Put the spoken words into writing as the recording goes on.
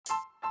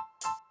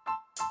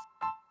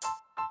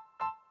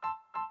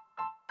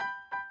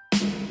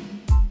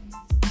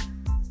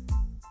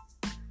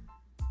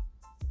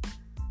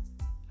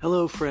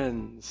Hello,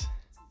 friends,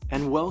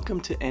 and welcome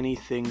to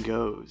Anything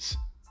Goes.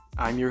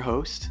 I'm your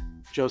host,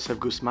 Joseph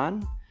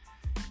Guzman,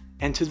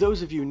 and to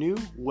those of you new,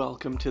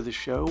 welcome to the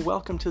show.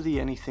 Welcome to the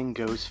Anything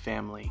Goes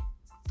family.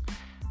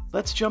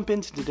 Let's jump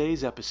into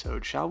today's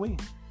episode, shall we?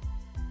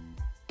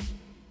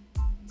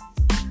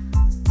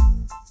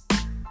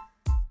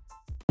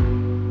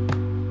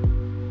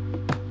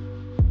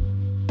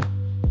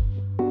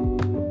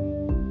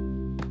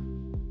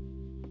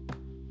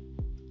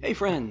 Hey,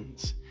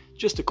 friends.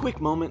 Just a quick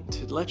moment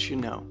to let you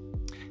know,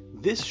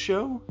 this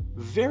show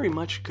very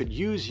much could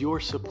use your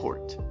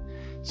support.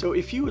 So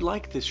if you would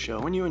like this show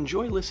and you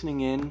enjoy listening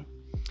in,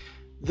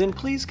 then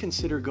please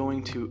consider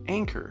going to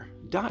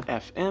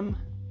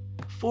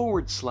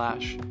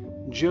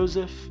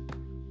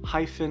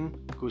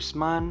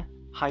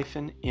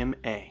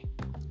anchor.fm/Joseph-Guzman-MA.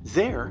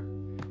 There,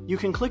 you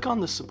can click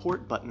on the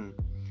support button,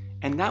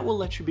 and that will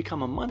let you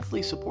become a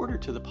monthly supporter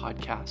to the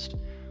podcast,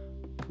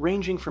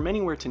 ranging from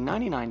anywhere to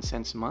 99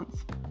 cents a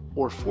month,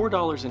 or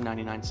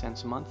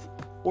 $4.99 a month,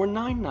 or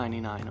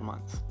 $9.99 a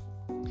month.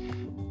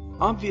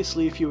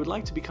 Obviously, if you would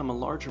like to become a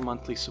larger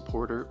monthly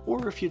supporter,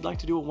 or if you'd like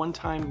to do a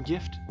one-time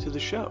gift to the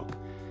show,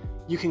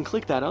 you can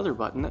click that other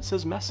button that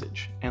says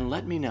message and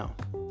let me know.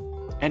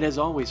 And as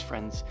always,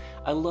 friends,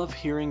 I love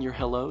hearing your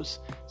hellos,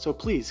 so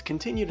please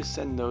continue to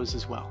send those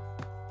as well.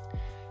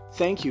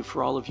 Thank you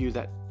for all of you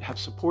that have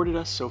supported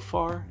us so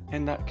far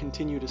and that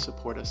continue to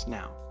support us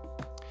now.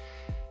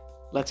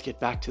 Let's get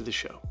back to the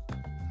show.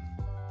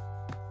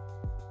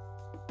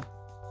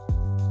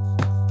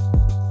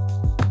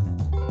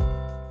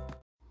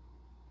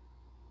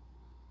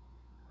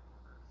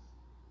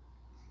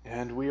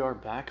 And we are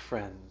back,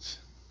 friends.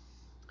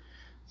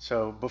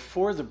 So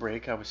before the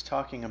break, I was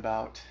talking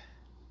about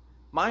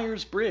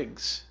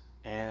Myers-Briggs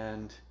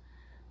and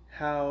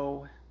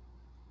how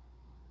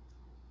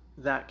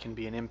that can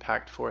be an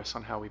impact for us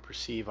on how we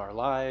perceive our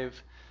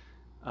life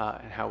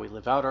and how we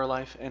live out our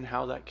life, and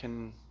how that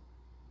can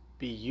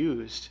be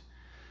used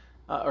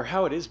or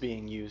how it is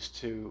being used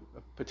to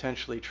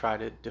potentially try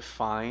to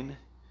define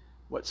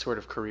what sort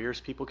of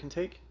careers people can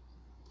take.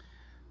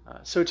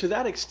 So to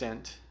that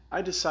extent,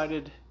 I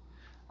decided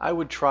I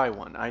would try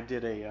one. I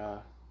did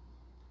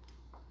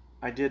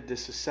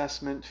this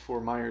assessment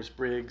for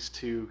Myers-Briggs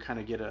to kind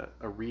of get a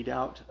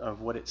readout of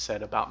what it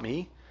said about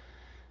me,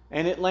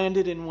 and it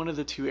landed in one of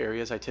the two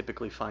areas I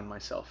typically find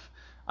myself.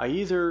 I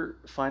either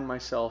find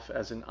myself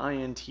as an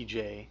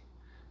INTJ,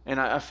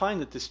 and I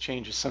find that this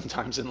changes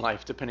sometimes in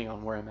life depending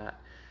on where I'm at.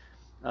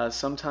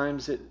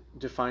 Sometimes it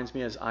defines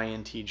me as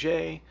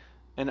INTJ,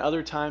 and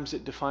other times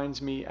it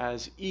defines me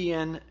as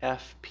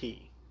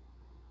ENFP.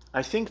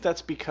 I think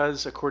that's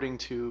because, according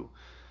to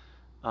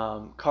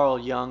Carl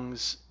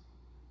Jung's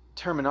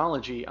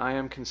terminology, I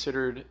am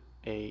considered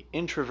a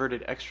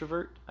introverted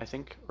extrovert, I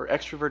think, or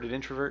extroverted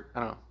introvert.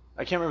 I don't know.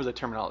 I can't remember the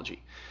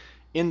terminology.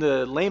 In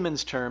the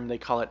layman's term, they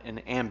call it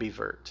an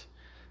ambivert,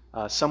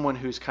 someone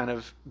who's kind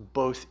of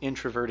both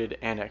introverted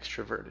and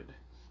extroverted.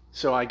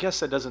 So I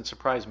guess that doesn't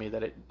surprise me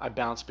that I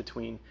bounce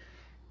between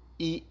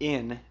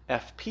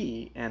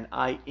ENFP and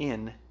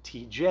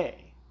INTJ.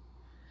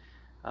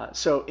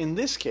 So in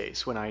this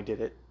case, when I did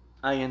it,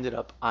 I ended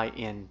up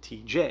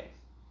INTJ.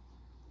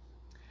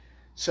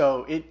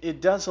 So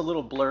it does a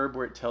little blurb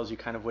where it tells you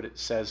kind of what it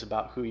says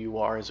about who you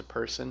are as a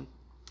person.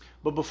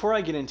 But before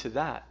I get into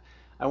that,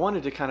 I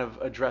wanted to kind of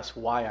address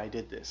why I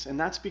did this. And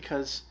that's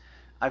because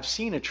I've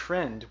seen a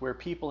trend where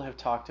people have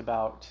talked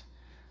about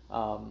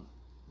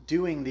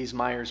doing these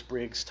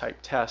Myers-Briggs type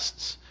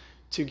tests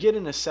to get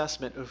an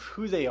assessment of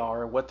who they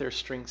are, what their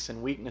strengths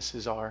and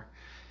weaknesses are,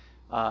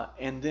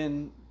 and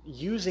then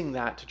using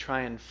that to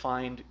try and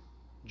find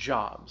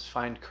jobs,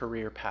 find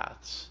career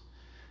paths.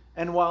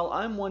 And while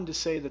I'm one to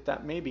say that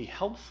that may be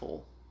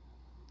helpful,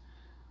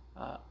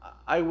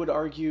 I would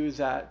argue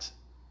that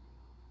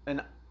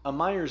a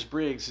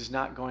Myers-Briggs is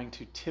not going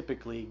to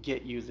typically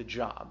get you the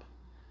job.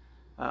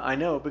 I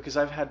know because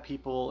I've had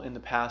people in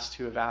the past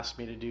who have asked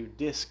me to do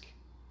DISC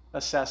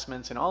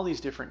assessments and all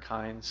these different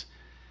kinds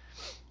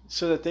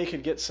so that they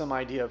could get some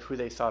idea of who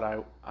they thought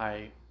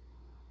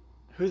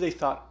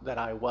that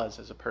I was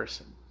as a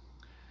person.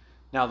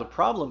 Now the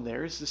problem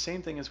there is the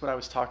same thing as what I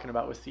was talking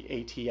about with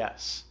the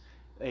ATS,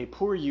 a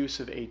poor use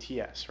of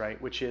ATS,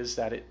 right? Which is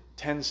that it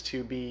tends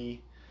to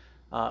be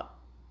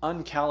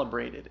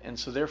uncalibrated, and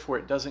so therefore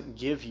it doesn't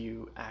give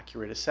you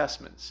accurate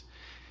assessments.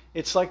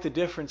 It's like the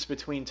difference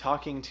between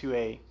talking to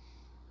a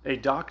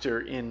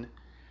doctor in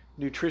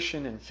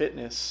nutrition and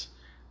fitness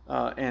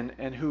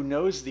and who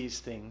knows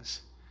these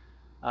things,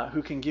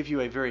 who can give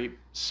you a very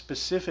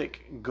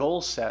specific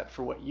goal set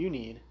for what you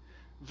need,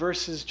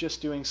 versus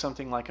just doing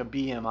something like a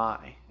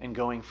BMI and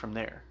going from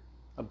there.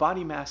 A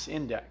body mass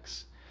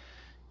index.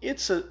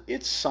 It's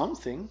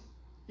something.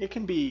 It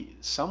can be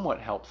somewhat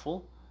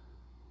helpful,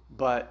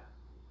 but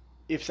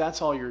if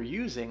that's all you're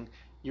using,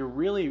 you're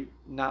really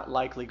not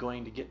likely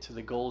going to get to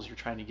the goals you're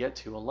trying to get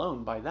to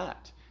alone by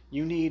that.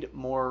 You need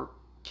more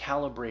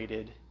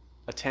calibrated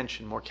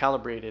attention, more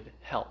calibrated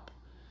help.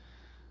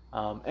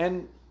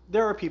 And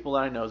there are people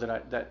that I know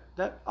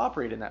that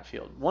operate in that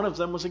field. One of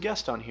them was a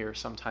guest on here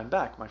some time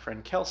back, my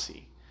friend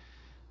Kelsey.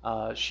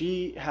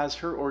 She has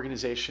her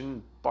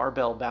organization,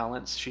 Barbell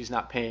Balance. She's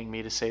not paying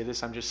me to say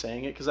this. I'm just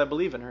saying it because I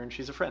believe in her and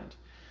she's a friend.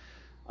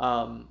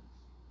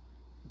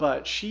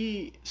 But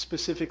she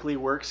specifically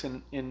works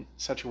in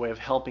such a way of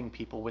helping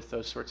people with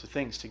those sorts of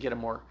things to get a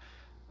more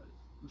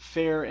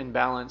fair and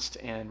balanced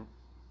and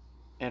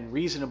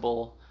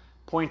reasonable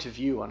point of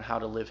view on how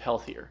to live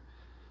healthier.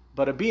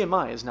 But a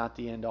BMI is not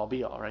the end all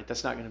be all, right?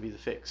 That's not going to be the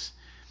fix.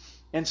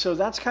 And so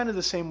that's kind of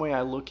the same way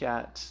I look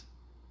at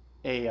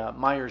a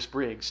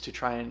Myers-Briggs to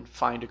try and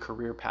find a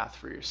career path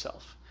for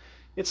yourself.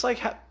 It's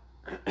like,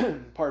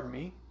 pardon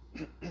me,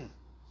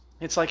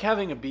 it's like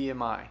having a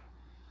BMI.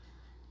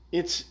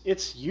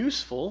 It's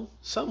useful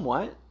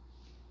somewhat,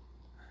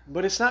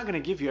 but it's not going to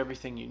give you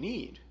everything you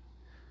need.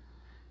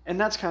 And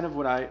that's kind of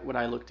what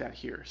I looked at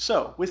here.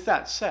 So with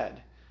that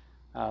said,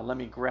 let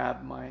me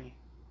grab my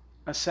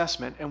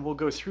assessment and we'll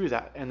go through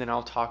that, and then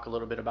I'll talk a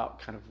little bit about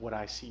kind of what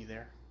I see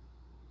there.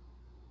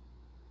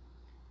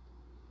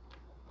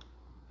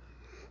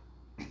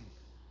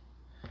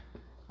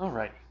 All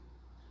right.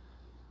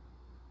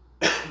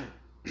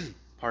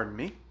 Pardon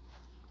me.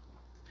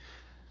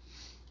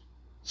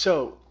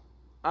 So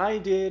I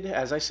did,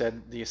 as I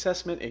said, the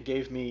assessment. It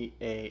gave me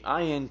a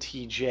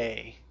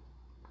INTJ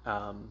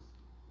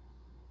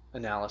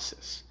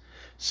analysis.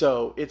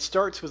 So it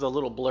starts with a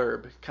little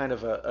blurb, kind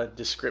of a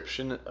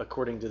description,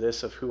 according to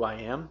this, of who I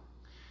am.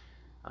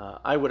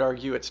 I would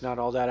argue it's not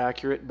all that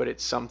accurate, but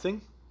it's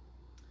something.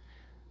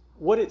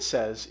 What it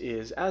says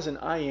is, as an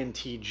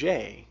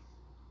INTJ,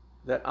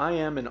 that I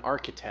am an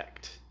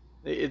architect.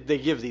 They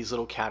give these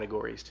little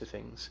categories to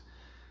things.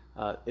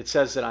 It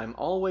says that I'm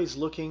always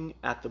looking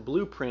at the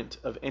blueprint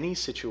of any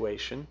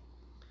situation,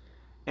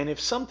 and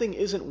if something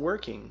isn't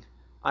working,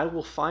 I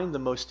will find the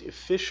most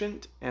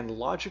efficient and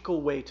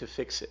logical way to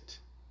fix it.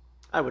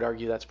 I would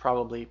argue that's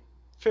probably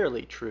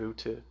fairly true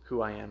to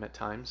who I am at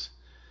times.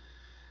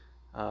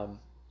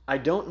 I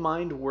don't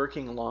mind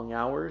working long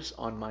hours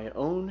on my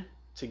own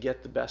to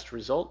get the best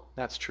result.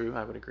 That's true,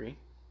 I would agree.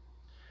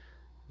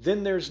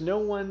 Then there's no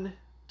one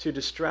to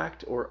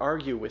distract or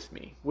argue with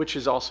me, which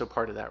is also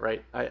part of that,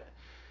 right?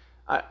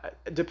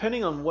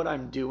 Depending on what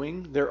I'm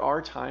doing, there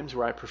are times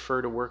where I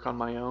prefer to work on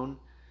my own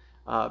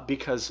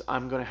because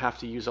I'm going to have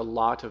to use a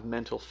lot of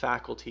mental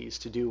faculties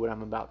to do what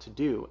I'm about to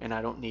do, and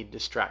I don't need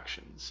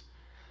distractions.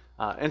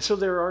 And so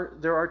there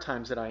are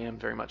times that I am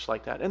very much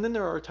like that, and then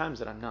there are times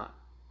that I'm not.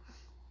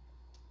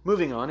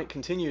 Moving on, it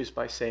continues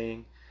by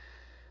saying,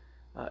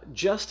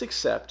 just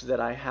accept that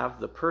I have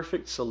the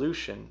perfect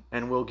solution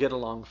and we'll get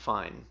along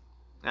fine.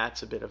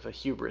 That's a bit of a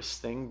hubris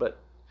thing, but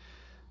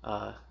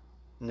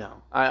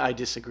no, I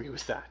disagree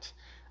with that.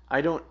 I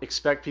don't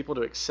expect people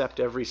to accept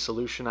every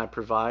solution I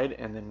provide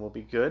and then we'll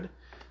be good.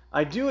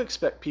 I do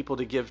expect people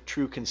to give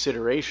true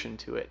consideration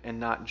to it and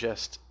not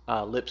just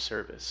lip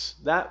service.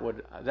 That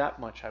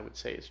much I would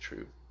say is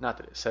true. Not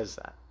that it says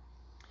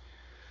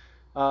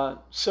that.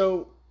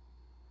 So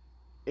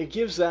it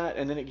gives that,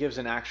 and then it gives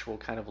an actual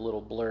kind of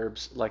little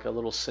blurbs, like a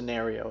little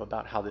scenario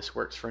about how this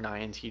works for an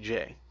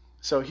INTJ.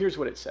 So here's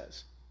what it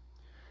says.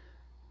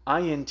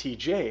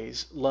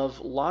 INTJs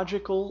love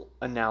logical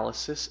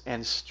analysis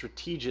and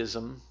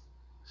strategizing.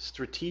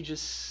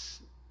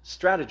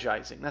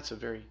 That's a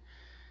very,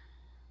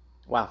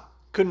 wow,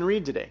 couldn't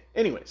read today.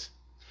 Anyways,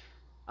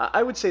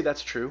 I would say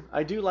that's true.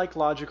 I do like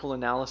logical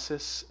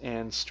analysis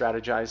and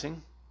strategizing.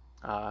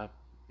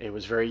 It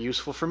was very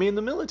useful for me in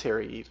the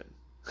military even.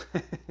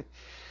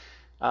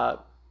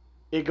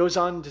 It goes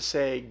on to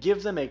say,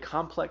 give them a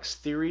complex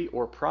theory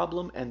or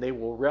problem and they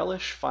will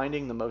relish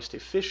finding the most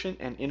efficient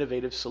and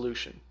innovative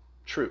solution.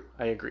 True,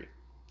 I agree.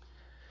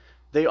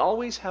 They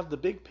always have the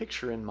big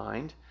picture in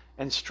mind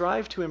and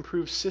strive to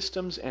improve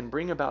systems and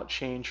bring about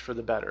change for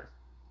the better.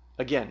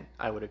 Again,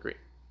 I would agree.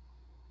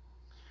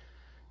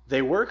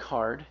 They work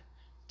hard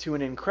to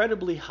an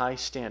incredibly high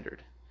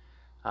standard.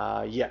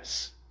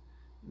 Yes,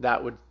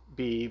 that would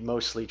be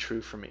mostly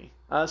true for me.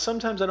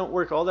 Sometimes I don't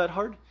work all that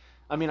hard.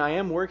 I mean, I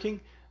am working,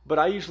 but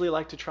I usually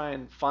like to try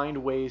and find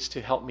ways to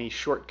help me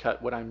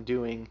shortcut what I'm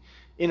doing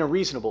in a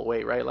reasonable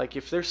way, right? Like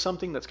if there's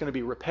something that's going to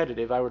be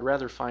repetitive, I would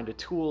rather find a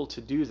tool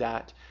to do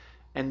that,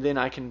 and then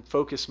I can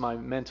focus my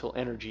mental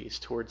energies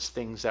towards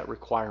things that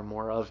require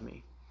more of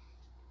me.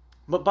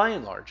 But by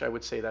and large, I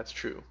would say that's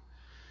true.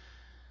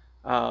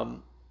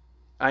 I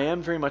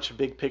am very much a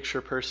big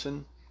picture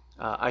person.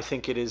 I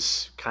think it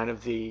is kind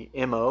of the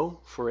MO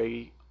for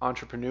a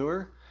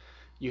entrepreneur.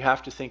 You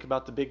have to think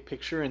about the big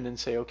picture and then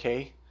say,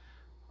 okay,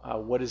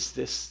 what is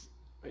this?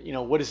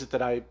 What is it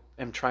that I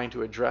am trying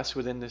to address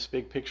within this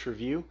big picture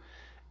view?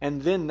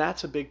 And then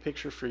that's a big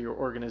picture for your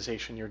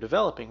organization you're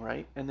developing,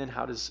 right? And then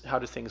how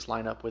do things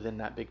line up within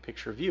that big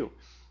picture view?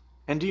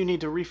 And do you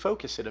need to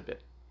refocus it a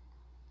bit?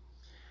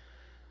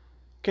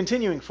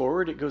 Continuing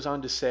forward, it goes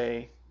on to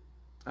say,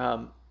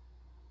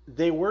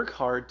 they work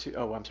hard to,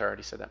 I'm sorry, I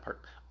already said that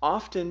part.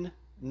 Often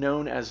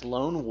known as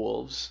lone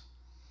wolves,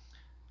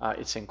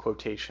 it's in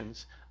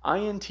quotations,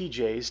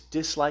 INTJs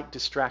dislike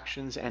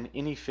distractions and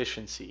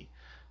inefficiency.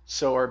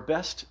 so are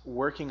best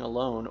working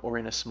alone or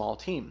in a small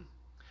team.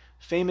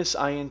 Famous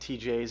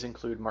INTJs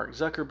include Mark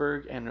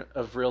Zuckerberg and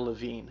Avril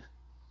Lavigne.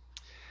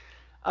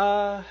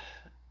 Uh,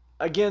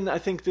 Again, I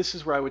think this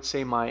is where I would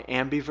say my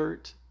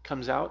ambivert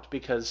comes out,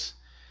 because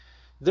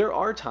there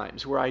are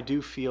times where I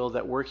do feel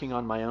that working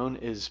on my own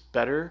is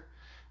better,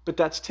 but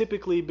that's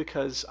typically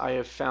because I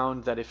have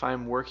found that if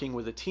I'm working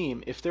with a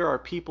team, if there are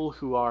people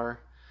who are,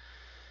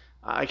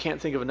 I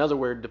can't think of another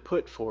word to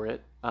put for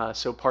it,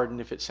 so pardon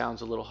if it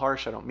sounds a little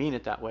harsh, I don't mean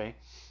it that way.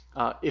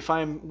 If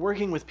I'm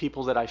working with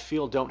people that I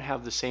feel don't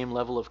have the same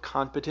level of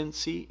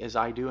competency as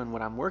I do in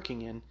what I'm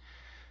working in,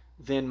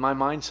 then my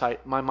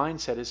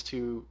mindset is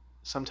to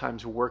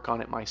sometimes work on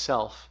it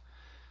myself,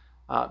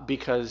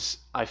 because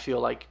I feel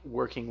like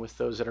working with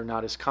those that are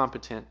not as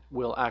competent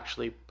will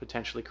actually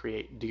potentially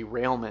create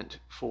derailment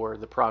for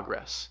the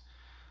progress.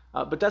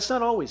 But that's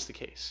not always the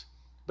case.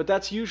 But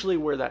that's usually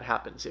where that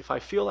happens. If I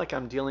feel like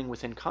I'm dealing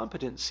with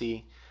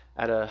incompetency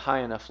at a high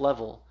enough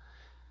level,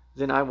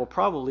 then I will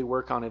probably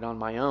work on it on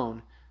my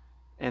own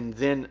and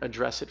then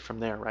address it from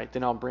there, right?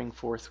 Then I'll bring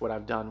forth what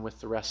I've done with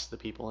the rest of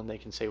the people and they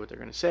can say what they're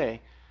going to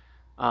say.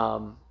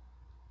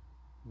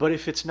 But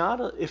if it's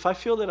not, if I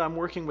feel that I'm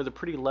working with a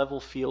pretty level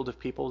field of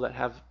people that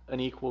have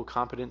an equal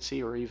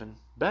competency or even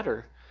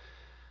better,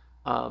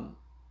 I'm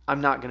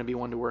not going to be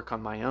one to work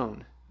on my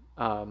own.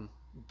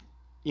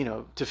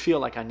 To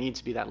feel like I need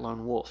to be that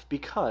lone wolf,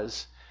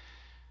 because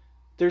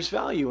there's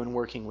value in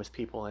working with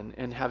people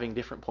and having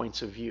different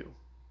points of view.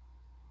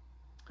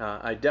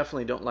 I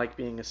definitely don't like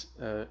being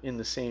in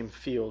the same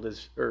field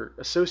as, or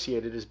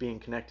associated as being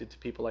connected to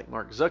people like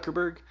Mark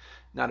Zuckerberg.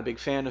 Not a big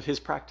fan of his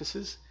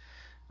practices.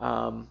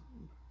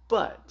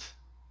 But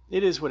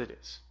it is what it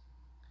is.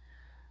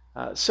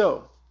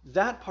 So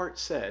that part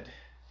said,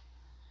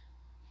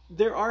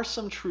 there are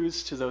some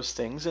truths to those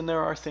things, and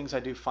there are things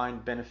I do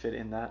find benefit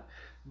in that.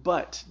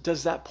 But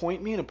does that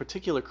point me in a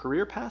particular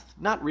career path?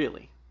 Not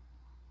really.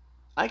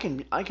 I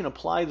can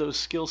apply those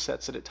skill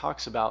sets that it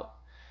talks about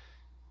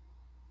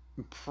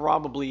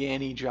probably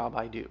any job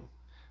I do.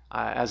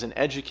 As an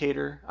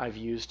educator, I've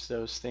used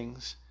those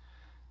things.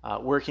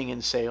 Working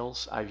in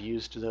sales, I've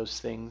used those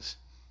things.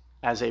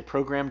 As a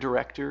program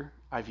director,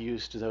 I've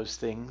used those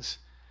things.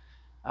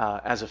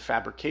 As a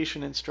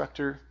fabrication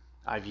instructor,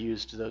 I've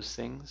used those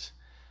things.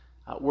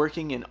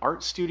 Working in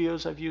art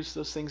studios, I've used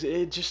those things.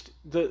 It just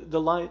the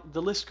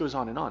list goes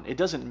on and on. It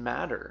doesn't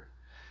matter,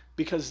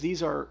 because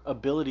these are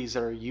abilities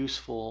that are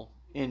useful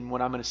in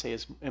what I'm going to say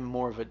is in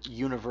more of a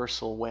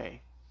universal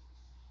way.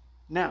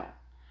 Now,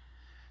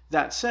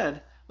 that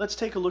said, let's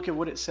take a look at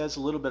what it says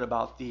a little bit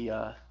about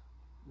the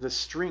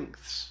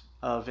strengths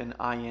of an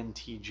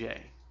INTJ.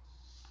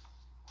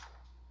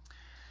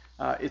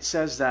 It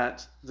says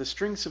that the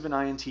strengths of an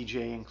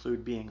INTJ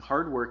include being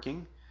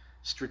hardworking,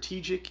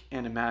 strategic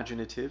and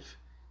imaginative,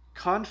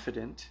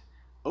 confident,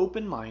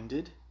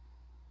 open-minded,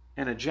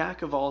 and a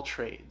jack of all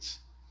trades.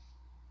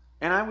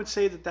 And I would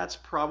say that that's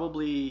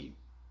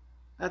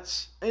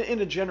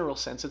in a general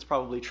sense, it's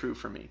probably true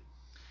for me.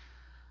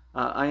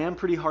 I am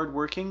pretty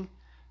hardworking.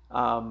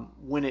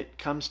 When it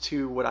comes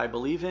to what I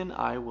believe in,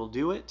 I will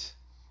do it.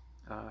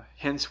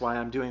 Hence why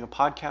I'm doing a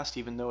podcast,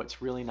 even though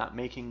it's really not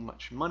making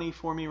much money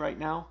for me right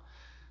now.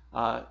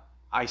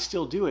 I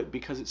still do it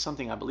because it's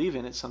something I believe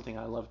in, it's something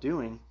I love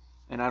doing,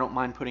 and I don't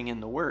mind putting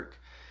in the work,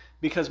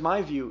 because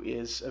my view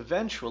is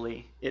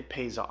eventually it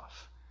pays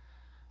off.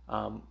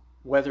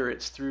 Whether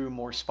it's through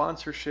more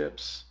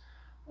sponsorships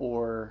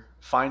or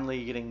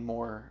finally getting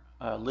more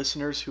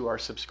listeners who are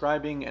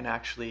subscribing and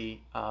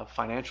actually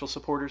financial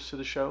supporters to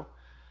the show,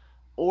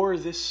 or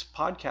this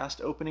podcast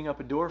opening up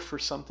a door for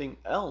something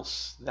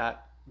else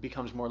that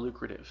becomes more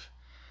lucrative.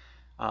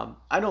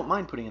 I don't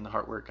mind putting in the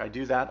hard work. I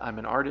do that. I'm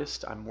an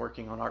artist. I'm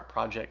working on art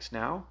projects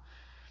now.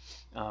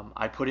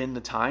 I put in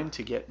the time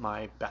to get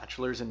my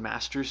bachelor's and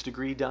master's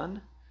degree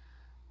done.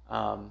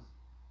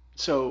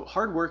 So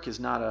hard work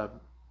is not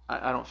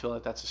I don't feel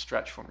that that's a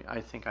stretch for me.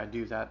 I think I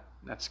do that.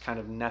 That's kind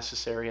of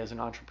necessary as an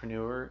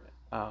entrepreneur,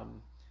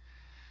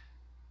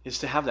 is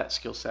to have that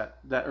skill set,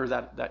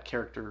 that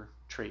character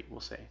trait, we'll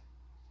say.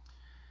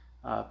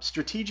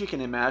 Strategic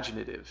and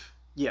imaginative.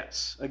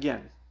 Yes,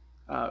 again,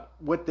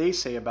 what they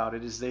say about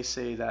it is they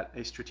say that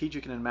a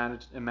strategic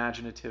and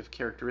imaginative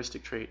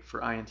characteristic trait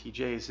for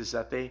INTJs is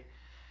that they,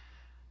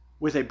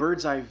 with a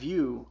bird's eye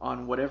view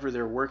on whatever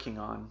they're working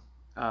on,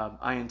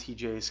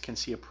 INTJs can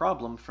see a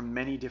problem from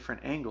many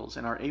different angles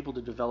and are able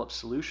to develop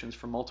solutions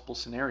for multiple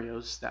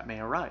scenarios that may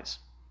arise.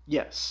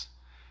 Yes,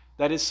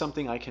 that is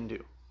something I can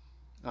do.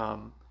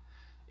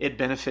 It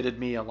benefited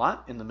me a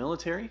lot in the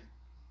military.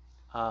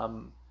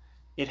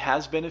 It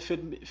has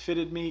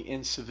benefited me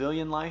in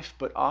civilian life,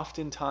 but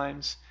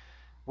oftentimes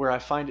where I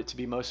find it to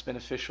be most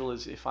beneficial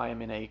is if I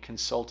am in a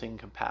consulting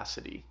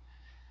capacity.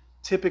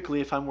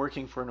 Typically, if I'm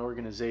working for an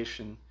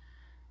organization,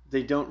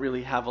 they don't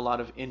really have a lot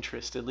of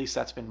interest, at least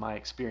that's been my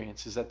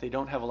experience, is that they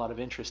don't have a lot of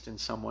interest in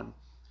someone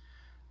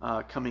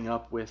coming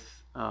up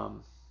with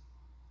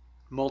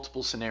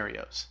multiple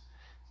scenarios.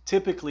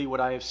 Typically, what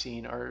I have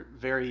seen are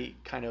very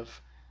kind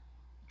of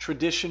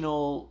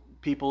traditional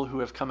people who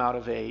have come out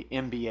of a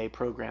MBA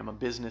program, a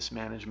business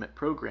management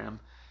program.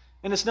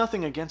 And it's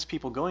nothing against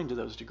people going to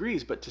those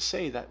degrees, but to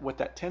say that what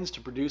that tends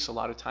to produce a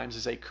lot of times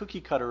is a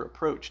cookie cutter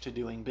approach to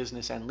doing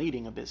business and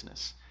leading a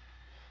business.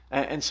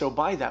 And so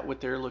by that,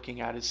 what they're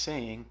looking at is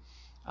saying,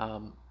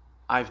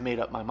 I've made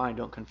up my mind,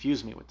 don't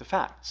confuse me with the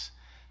facts.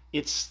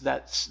 It's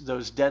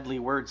those deadly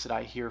words that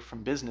I hear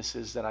from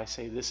businesses that I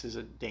say this is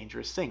a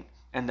dangerous thing.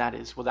 And that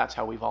is, well, that's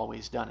how we've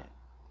always done it.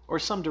 Or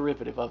some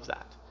derivative of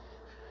that.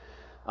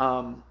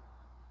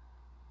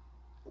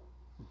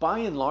 By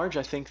and large,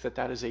 I think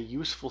that is a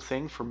useful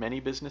thing for many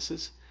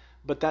businesses,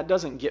 but that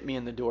doesn't get me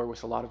in the door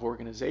with a lot of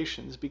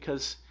organizations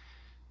because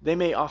they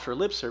may offer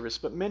lip service,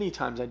 but many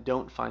times I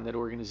don't find that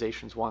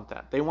organizations want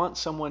that. They want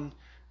someone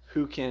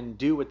who can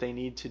do what they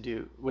need to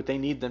do, what they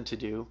need them to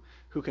do,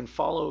 who can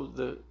follow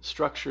the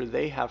structure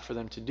they have for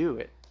them to do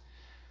it,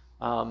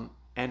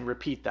 and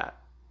repeat that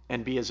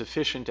and be as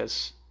efficient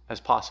as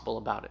possible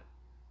about it.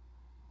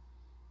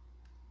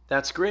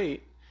 That's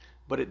great,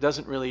 but it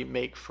doesn't really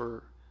make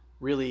for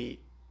really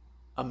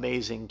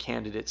amazing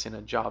candidates in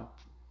a job,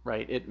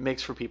 right? It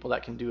makes for people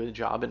that can do a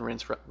job and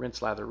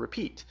rinse, lather,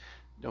 repeat.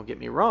 Don't get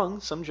me wrong,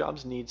 some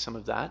jobs need some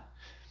of that,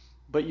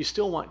 but you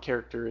still want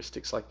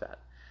characteristics like that.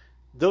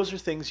 Those are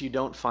things you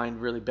don't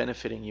find really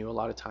benefiting you a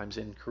lot of times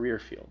in career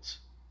fields.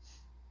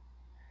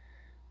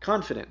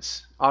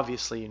 Confidence.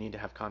 Obviously, you need to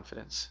have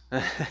confidence,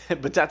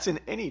 but that's in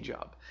any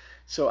job.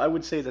 So I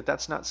would say that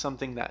that's not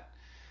something that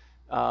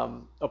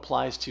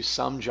applies to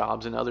some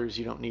jobs, and others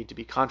you don't need to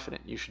be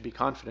confident. You should be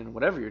confident in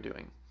whatever you're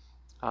doing.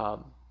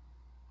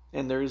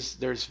 And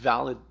there's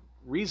valid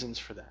reasons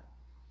for that.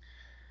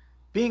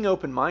 Being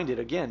open-minded,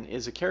 again,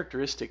 is a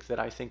characteristic that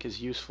I think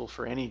is useful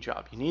for any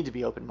job. You need to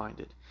be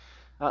open-minded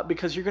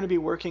because you're going to be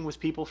working with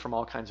people from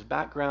all kinds of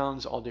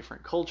backgrounds, all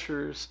different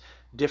cultures,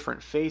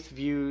 different faith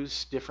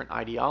views, different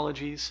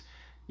ideologies.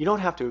 You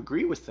don't have to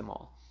agree with them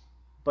all.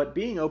 But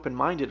being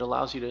open-minded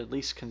allows you to at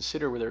least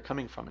consider where they're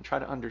coming from and try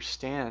to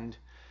understand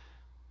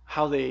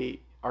how they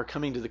are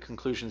coming to the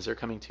conclusions they're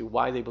coming to,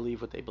 why they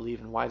believe what they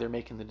believe, and why they're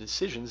making the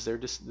decisions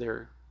they're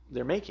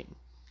making,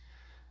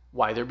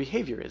 why their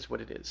behavior is what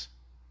it is.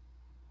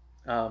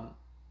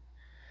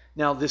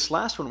 Now, this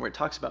last one where it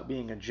talks about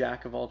being a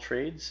jack of all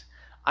trades,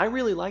 I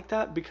really like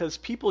that because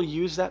people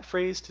use that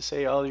phrase to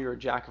say, oh, you're a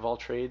jack of all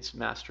trades,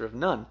 master of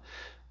none.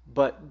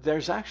 But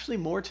there's actually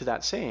more to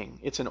that saying.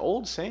 It's an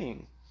old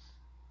saying.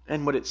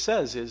 And what it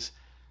says is,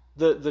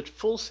 the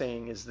full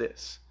saying is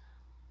this: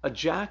 a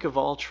jack of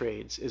all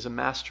trades is a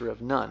master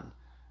of none,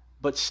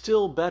 but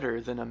still better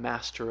than a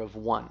master of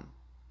one.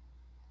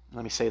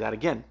 Let me say that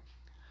again.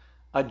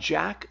 A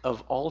jack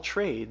of all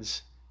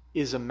trades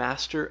is a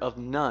master of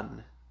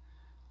none,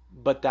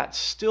 but that's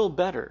still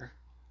better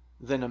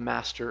than a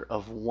master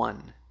of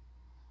one.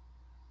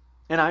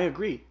 And I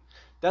agree.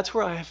 That's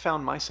where I have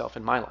found myself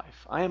in my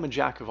life. I am a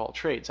jack of all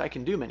trades. I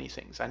can do many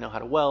things. I know how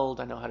to weld.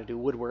 I know how to do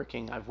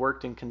woodworking. I've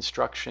worked in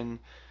construction.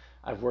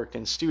 I've worked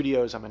in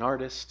studios. I'm an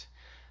artist.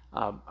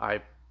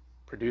 I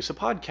produce a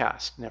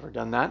podcast. Never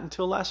done that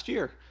until last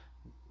year.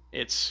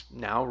 It's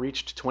now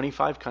reached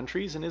 25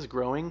 countries and is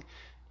growing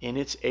in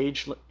its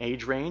age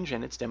range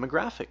and its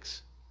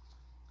demographics.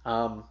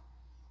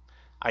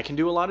 I can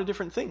do a lot of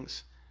different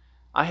things.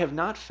 I have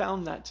not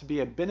found that to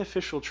be a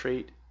beneficial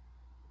trait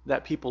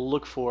that people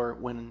look for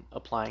when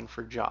applying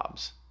for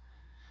jobs.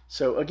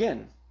 So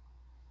again,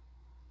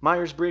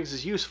 Myers-Briggs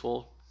is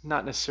useful,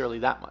 not necessarily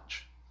that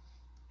much.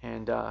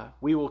 And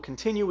we will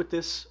continue with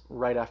this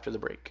right after the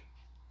break.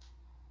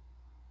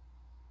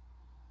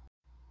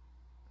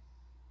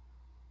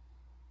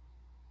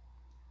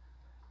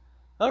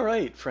 All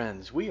right,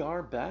 friends, we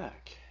are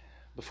back.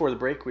 Before the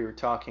break, we were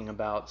talking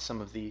about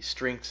some of the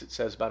strengths it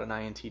says about an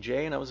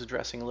INTJ, and I was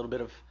addressing a little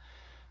bit of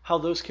how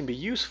those can be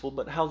useful,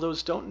 but how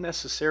those don't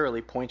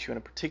necessarily point you in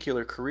a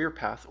particular career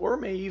path, or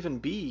may even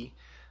be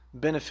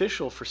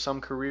beneficial for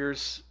some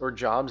careers or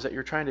jobs that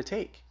you're trying to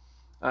take.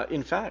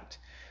 In fact,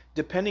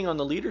 depending on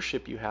the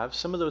leadership you have,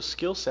 some of those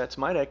skill sets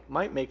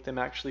might make them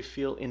actually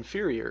feel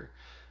inferior.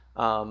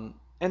 And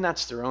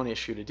that's their own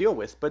issue to deal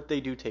with, but they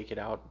do take it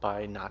out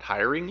by not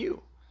hiring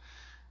you.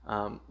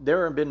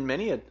 There have been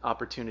many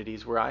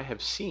opportunities where I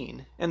have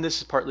seen, and this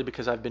is partly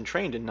because I've been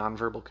trained in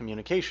nonverbal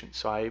communication,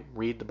 so I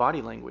read the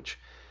body language.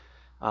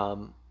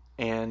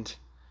 And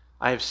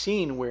I have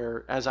seen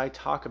where, as I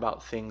talk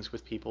about things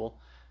with people,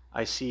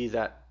 I see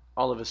that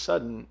all of a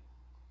sudden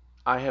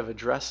I have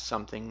addressed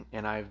something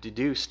and I've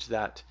deduced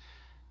that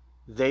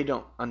they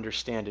don't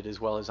understand it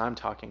as well as I'm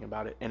talking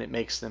about it, and it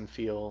makes them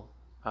feel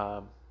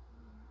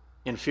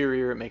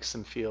inferior, it makes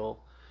them feel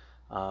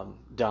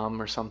dumb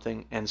or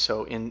something. And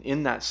so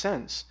in that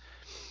sense,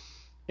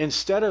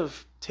 instead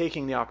of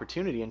taking the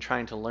opportunity and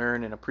trying to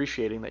learn and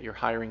appreciating that you're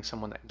hiring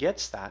someone that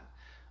gets that,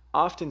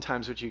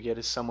 oftentimes what you get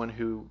is someone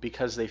who,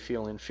 because they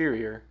feel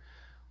inferior,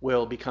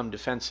 will become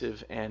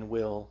defensive and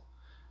will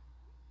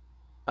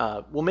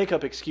make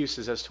up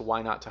excuses as to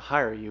why not to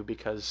hire you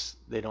because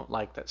they don't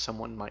like that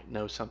someone might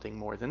know something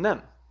more than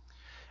them.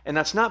 And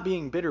that's not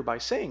being bitter by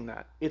saying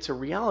that. It's a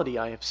reality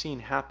I have seen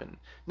happen,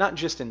 not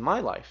just in my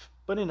life,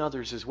 but in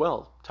others as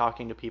well,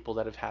 talking to people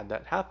that have had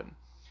that happen.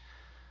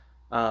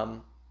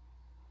 Um,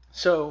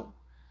 so,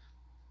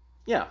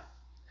 yeah.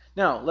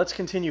 Now, let's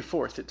continue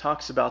forth. It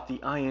talks about the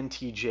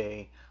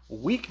INTJ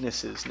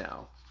weaknesses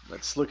now.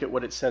 Let's look at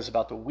what it says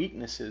about the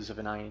weaknesses of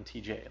an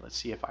INTJ. Let's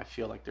see if I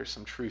feel like there's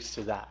some truth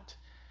to that.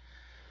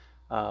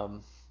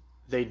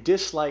 They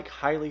dislike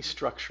highly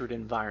structured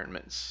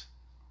environments.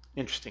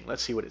 Interesting.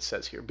 Let's see what it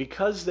says here.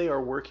 Because they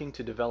are working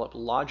to develop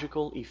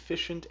logical,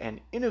 efficient,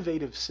 and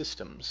innovative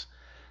systems,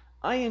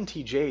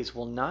 INTJs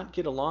will not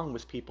get along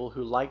with people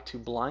who like to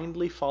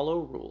blindly follow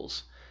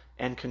rules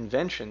and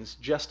conventions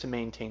just to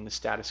maintain the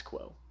status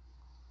quo.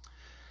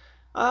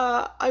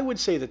 I would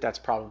say that that's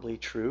probably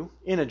true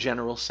in a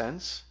general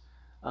sense.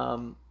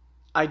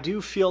 I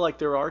do feel like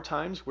there are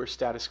times where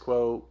status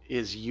quo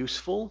is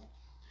useful,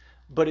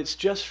 but it's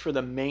just for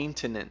the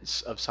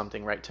maintenance of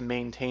something, right? To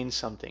maintain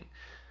something.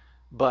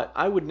 But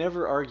I would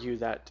never argue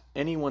that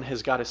anyone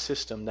has got a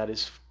system that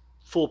is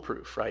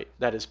foolproof, right?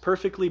 That is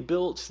perfectly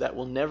built, that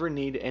will never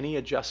need any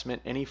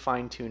adjustment, any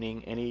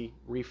fine-tuning, any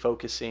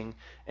refocusing,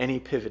 any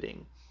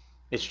pivoting.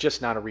 It's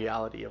just not a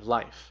reality of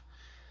life.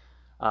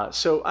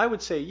 So I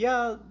would say,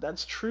 yeah,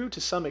 that's true to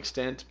some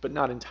extent, but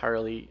not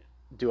entirely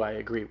do I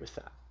agree with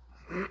that.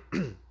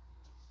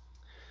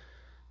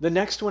 The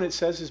next one it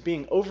says is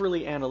being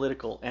overly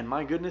analytical, and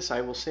my goodness,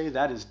 I will say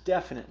that is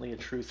definitely a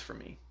truth for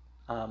me.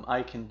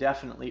 I can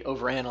definitely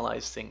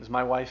overanalyze things.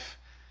 My wife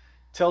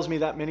tells me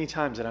that many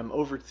times that I'm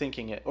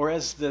overthinking it, or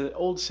as the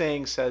old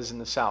saying says in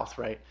the South,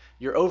 right?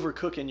 You're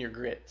overcooking your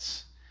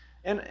grits.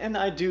 And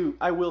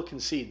I will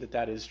concede that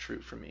that is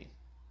true for me.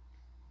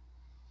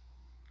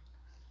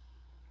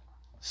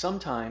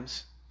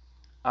 Sometimes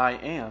I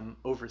am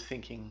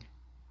overthinking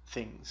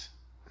things.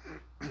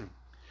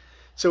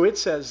 So it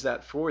says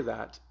that for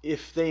that,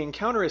 if they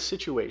encounter a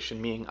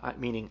situation, meaning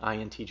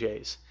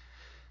INTJs,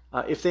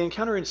 if they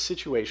encounter a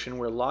situation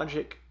where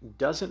logic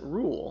doesn't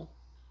rule,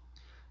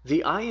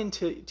 the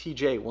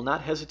INTJ will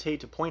not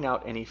hesitate to point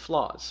out any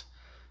flaws.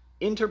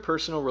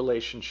 Interpersonal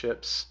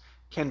relationships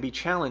can be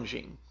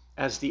challenging,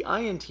 as the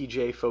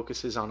INTJ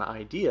focuses on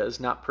ideas,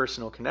 not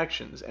personal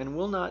connections, and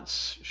will not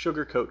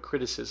sugarcoat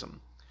criticism.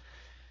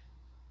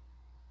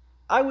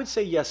 I would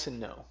say yes and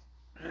no.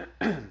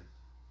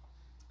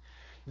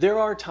 There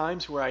are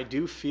times where I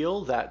do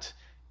feel that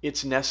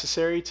it's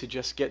necessary to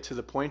just get to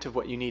the point of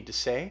what you need to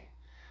say.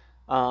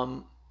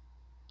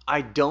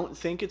 I don't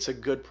think it's a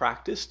good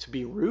practice to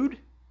be rude.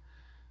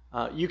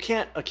 You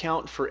can't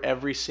account for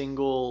every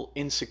single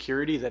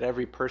insecurity that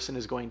every person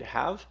is going to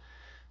have.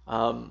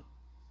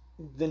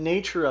 The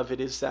nature of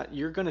it is that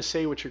you're going to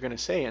say what you're going to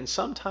say, and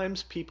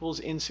sometimes people's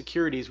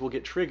insecurities will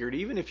get triggered,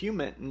 even if you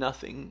meant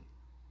nothing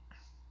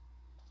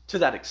to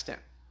that extent.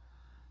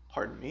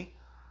 Pardon me.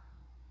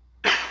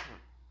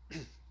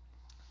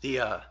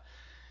 The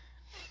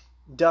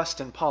dust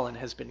and pollen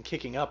has been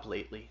kicking up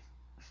lately.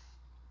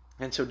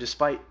 And so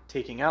despite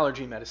taking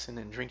allergy medicine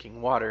and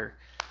drinking water,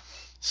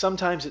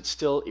 sometimes it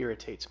still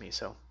irritates me.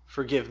 So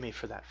forgive me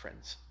for that,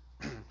 friends.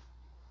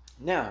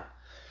 Now,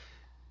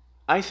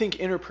 I think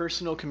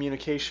interpersonal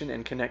communication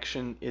and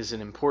connection is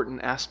an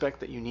important aspect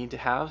that you need to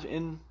have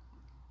in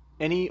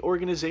any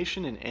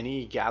organization, in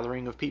any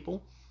gathering of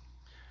people.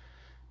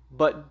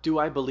 But do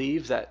I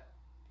believe that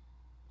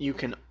you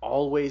can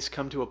always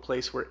come to a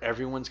place where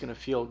everyone's going to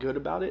feel good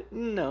about it?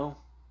 No.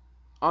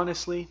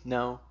 Honestly,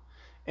 no.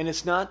 And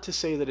it's not to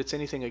say that it's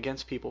anything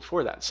against people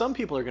for that. Some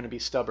people are going to be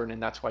stubborn and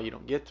that's why you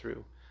don't get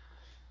through.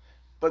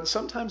 But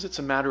sometimes it's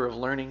a matter of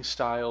learning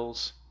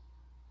styles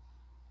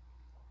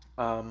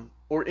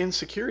or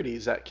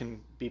insecurities that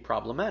can be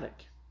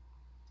problematic.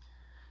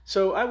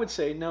 So I would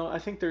say, no, I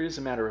think there is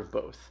a matter of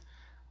both.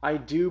 I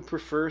do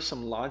prefer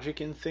some logic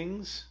in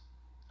things,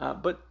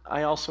 but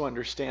I also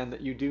understand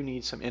that you do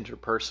need some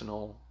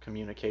interpersonal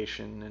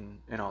communication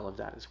and all of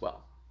that as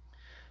well.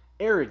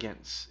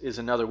 Arrogance is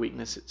another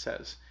weakness, it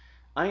says.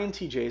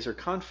 INTJs are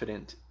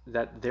confident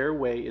that their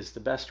way is the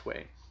best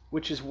way,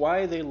 which is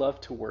why they love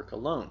to work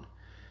alone.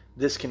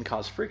 This can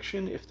cause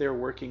friction if they're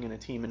working in a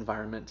team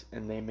environment,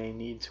 and they may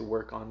need to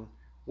work on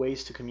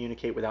ways to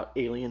communicate without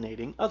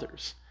alienating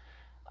others.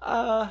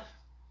 I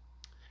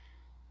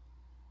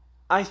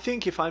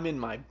think if I'm in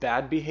my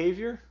bad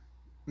behavior,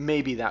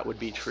 maybe that would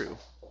be true.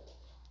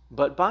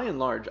 But by and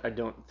large, I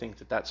don't think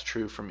that that's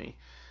true for me.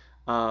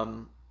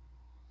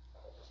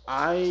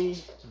 I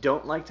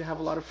don't like to have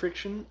a lot of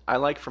friction. I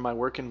like for my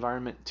work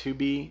environment to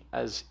be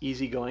as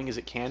easygoing as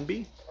it can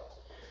be.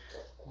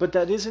 But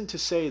that isn't to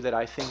say that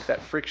I think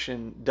that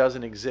friction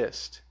doesn't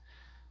exist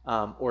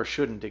or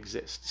shouldn't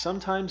exist.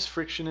 Sometimes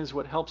friction is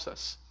what helps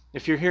us.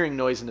 If you're hearing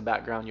noise in the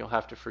background, you'll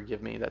have to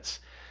forgive me. That's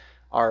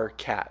our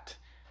cat.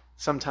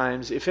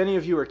 Sometimes, if any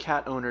of you are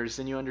cat owners,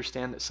 then you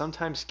understand that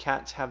sometimes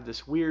cats have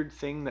this weird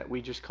thing that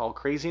we just call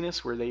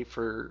craziness, where they,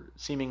 for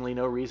seemingly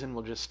no reason,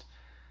 will just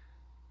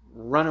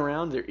run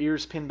around, their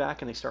ears pinned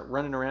back, and they start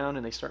running around,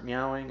 and they start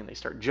meowing, and they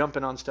start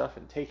jumping on stuff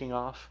and taking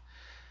off.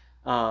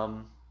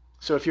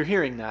 So if you're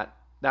hearing that,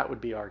 that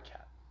would be our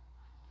cat.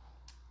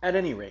 At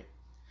any rate,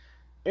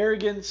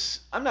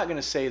 arrogance, I'm not going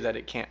to say that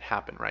it can't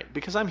happen, right?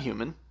 Because I'm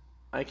human.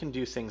 I can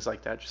do things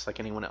like that just like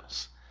anyone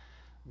else.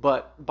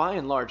 But by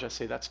and large, I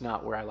say that's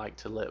not where I like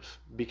to live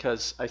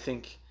because I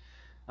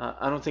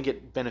don't think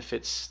it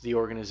benefits the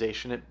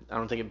organization. I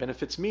don't think it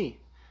benefits me,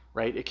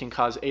 right? It can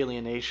cause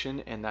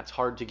alienation, and that's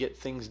hard to get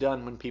things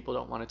done when people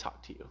don't want to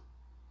talk to you.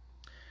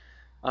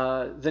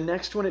 The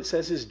next one it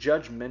says is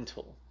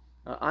judgmental.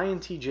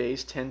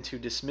 INTJs tend to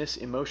dismiss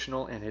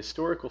emotional and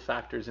historical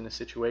factors in a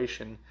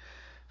situation,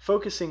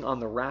 focusing on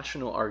the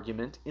rational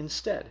argument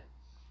instead.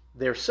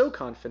 They're so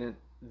confident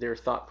their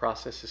thought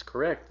process is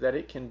correct that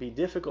it can be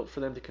difficult for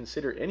them to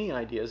consider any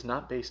ideas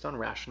not based on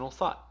rational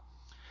thought.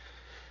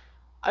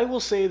 I will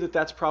say that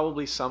that's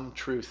probably some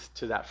truth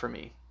to that for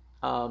me.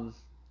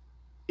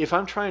 If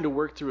I'm trying to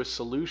work through a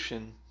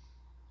solution,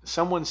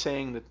 someone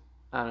saying that,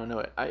 I don't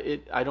know,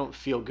 I don't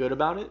feel good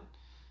about it,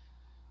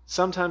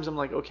 sometimes I'm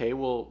like, okay,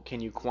 well,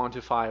 can you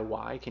quantify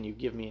why? Can you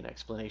give me an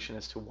explanation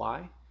as to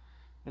why?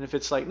 And if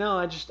it's like, no,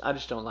 I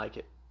just don't like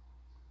it.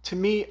 To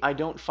me, I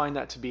don't find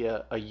that to be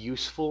a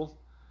useful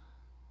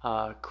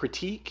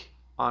critique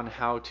on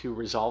how to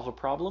resolve a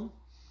problem.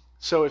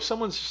 So if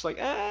someone's just like,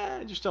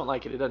 I just don't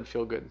like it, it doesn't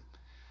feel good.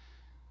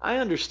 I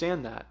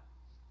understand that.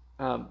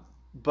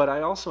 But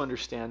I also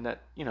understand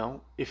that,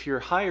 if you're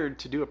hired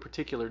to do a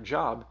particular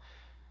job,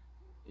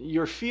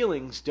 your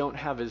feelings don't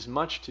have as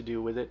much to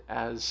do with it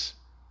as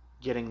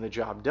getting the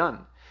job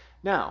done.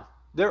 Now,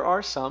 there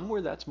are some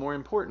where that's more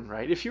important,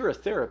 right? If you're a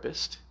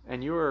therapist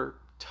and you're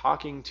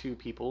talking to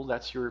people,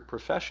 that's your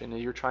profession,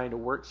 and you're trying to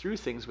work through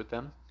things with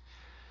them,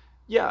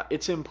 yeah,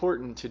 it's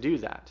important to do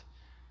that.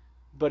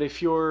 But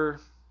if you're,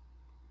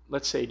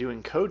 let's say,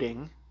 doing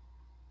coding,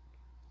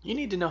 you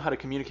need to know how to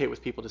communicate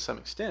with people to some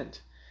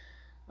extent.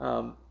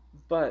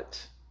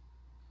 But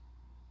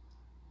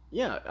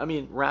yeah, I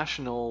mean,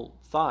 rational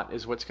thought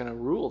is what's going to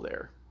rule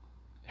there.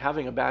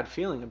 Having a bad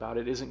feeling about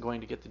it isn't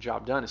going to get the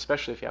job done,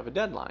 especially if you have a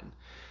deadline.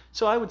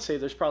 So I would say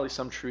there's probably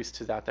some truth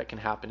to that can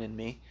happen in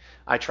me.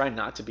 I try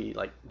not to be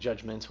like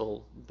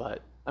judgmental,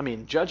 but I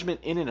mean,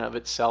 judgment in and of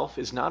itself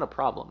is not a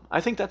problem.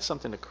 I think that's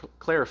something to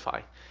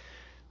clarify.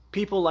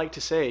 People like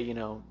to say,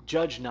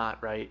 judge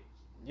not, right?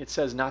 It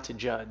says not to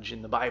judge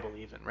in the Bible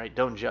even, right?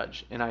 Don't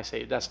judge. And I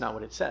say that's not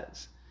what it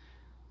says.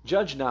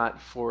 Judge not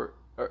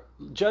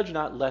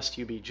lest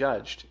you be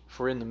judged,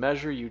 for in the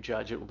measure you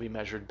judge it will be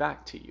measured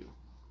back to you.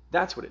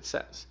 That's what it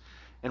says.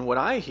 And what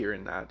I hear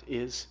in that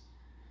is,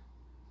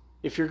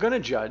 if you're going to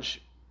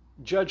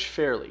judge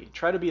fairly.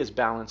 Try to be as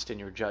balanced in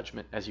your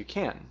judgment as you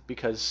can,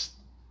 because,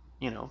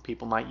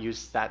 people might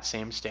use that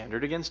same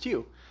standard against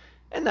you.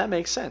 And that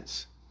makes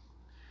sense.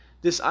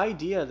 This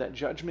idea that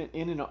judgment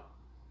in and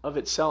of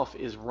itself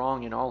is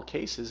wrong in all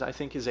cases, I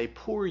think is a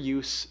poor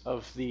use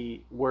of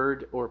the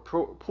word, or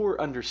poor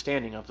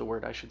understanding of the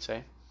word, I should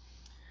say.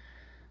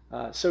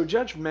 So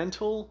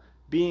judgmental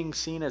being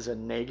seen as a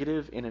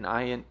negative in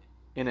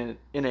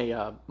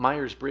a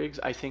Myers-Briggs,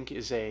 I think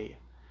is a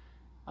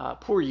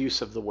poor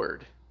use of the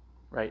word,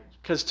 right?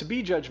 Because to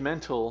be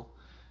judgmental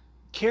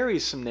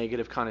carries some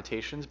negative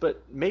connotations,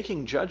 but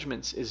making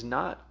judgments is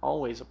not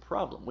always a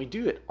problem. We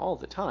do it all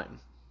the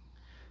time.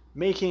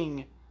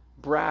 Making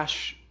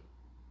brash,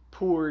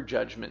 poor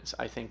judgments,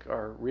 I think,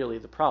 are really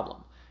the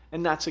problem.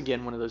 And that's,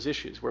 again, one of those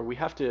issues where we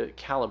have to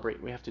calibrate,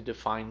 we have to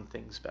define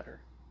things better.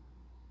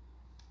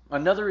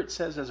 Another, it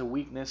says, as a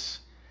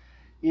weakness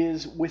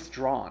is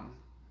withdrawn.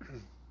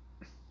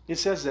 It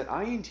says that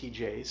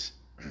INTJs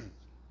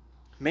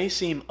may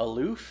seem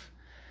aloof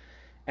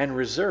and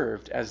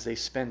reserved as they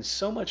spend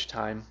so much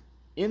time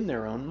in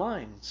their own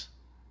minds.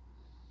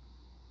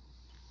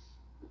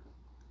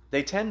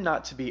 They tend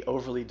not to be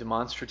overly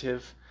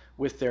demonstrative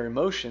with their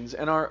emotions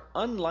and are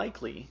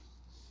unlikely,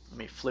 let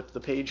me flip the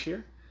page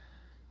here,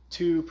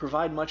 to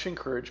provide much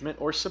encouragement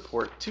or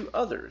support to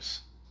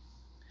others.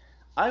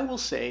 I will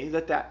say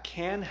that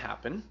can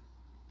happen.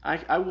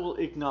 I will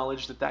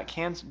acknowledge that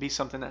can be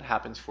something that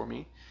happens for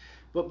me.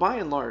 But by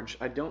and large,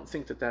 I don't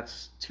think that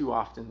that's too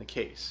often the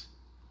case.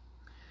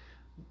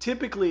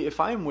 Typically, if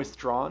I'm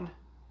withdrawn,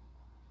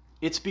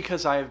 it's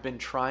because I have been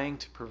trying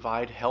to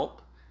provide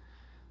help,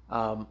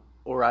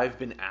 or I've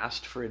been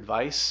asked for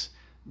advice,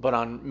 but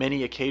on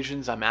many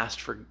occasions I'm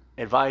asked for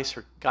advice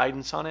or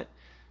guidance on it,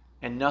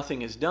 and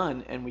nothing is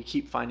done, and we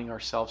keep finding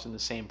ourselves in the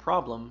same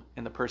problem,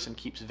 and the person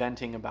keeps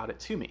venting about it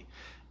to me.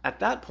 At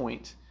that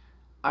point,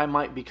 I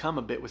might become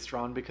a bit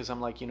withdrawn because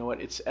I'm like,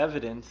 it's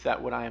evident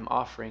that what I am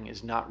offering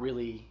is not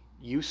really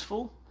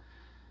useful,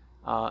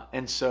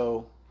 and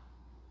so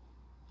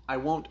I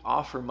won't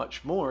offer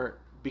much more,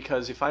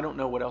 because if I don't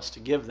know what else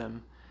to give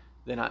them,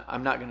 then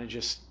I'm not going to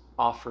just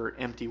offer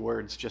empty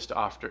words just to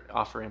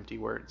offer empty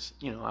words.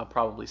 I'll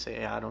probably say,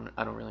 yeah, I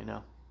don't really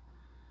know,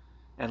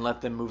 and let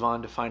them move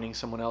on to finding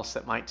someone else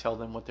that might tell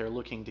them what they're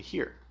looking to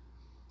hear.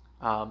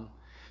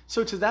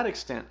 So to that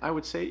extent, I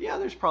would say, yeah,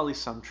 there's probably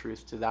some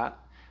truth to that.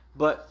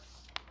 But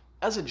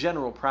as a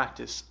general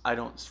practice, I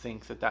don't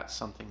think that that's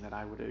something that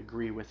I would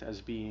agree with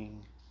as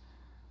being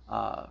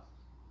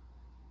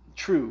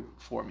true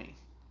for me.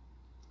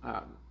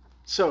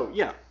 So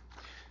yeah,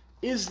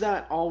 is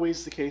that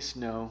always the case?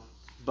 No.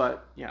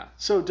 But yeah,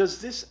 so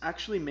does this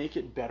actually make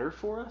it better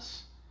for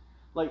us?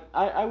 Like,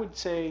 I would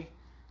say,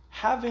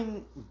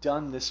 having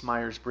done this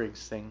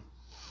Myers-Briggs thing,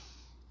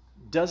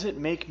 does it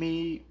make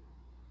me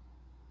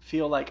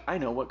feel like I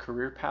know what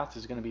career path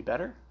is going to be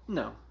better?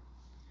 No.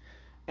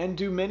 And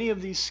do many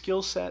of these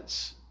skill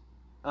sets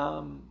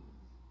um,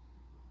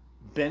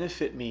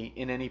 benefit me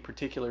in any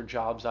particular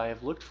jobs I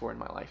have looked for in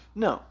my life?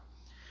 No.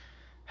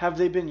 Have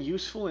they been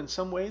useful in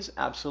some ways?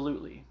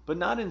 Absolutely. But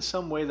not in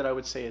some way that I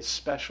would say is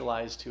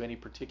specialized to any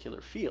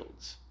particular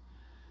fields.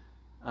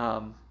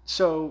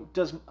 So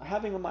does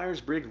having a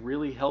Myers-Briggs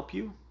really help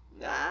you?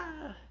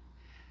 Ah,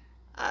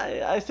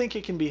 I think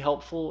it can be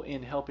helpful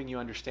in helping you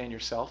understand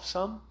yourself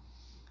some,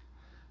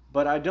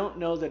 but I don't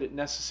know that it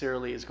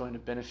necessarily is going to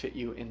benefit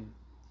you in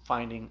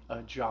finding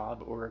a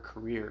job or a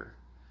career.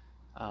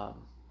 Um,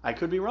 I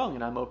could be wrong,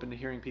 and I'm open to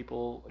hearing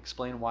people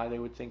explain why they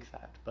would think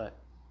that, but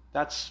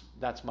that's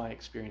my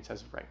experience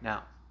as of right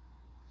now.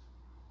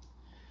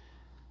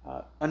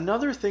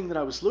 Another thing that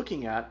I was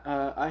looking at,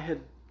 I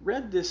had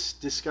read this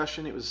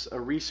discussion. It was a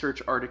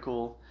research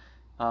article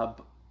uh,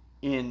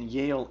 in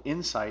Yale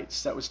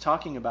Insights that was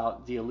talking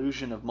about the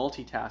illusion of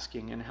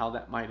multitasking and how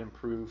that might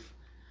improve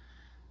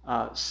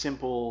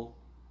simple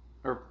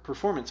or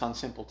performance on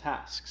simple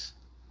tasks.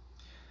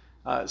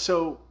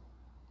 So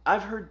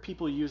I've heard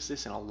people use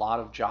this in a lot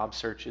of job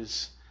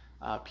searches.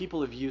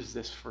 People have used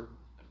this for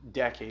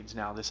decades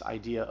now, this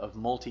idea of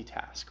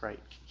multitask, right?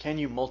 Can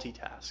you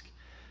multitask?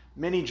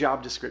 Many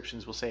job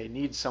descriptions will say,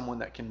 need someone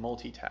that can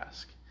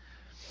multitask.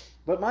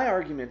 But my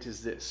argument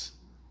is this.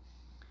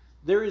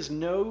 There is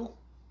no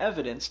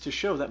evidence to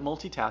show that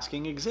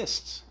multitasking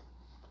exists,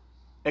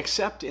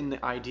 except in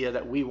the idea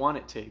that we want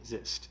it to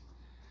exist.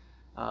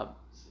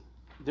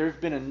 There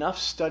have been enough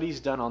studies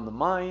done on the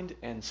mind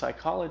and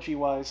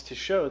psychology-wise to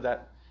show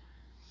that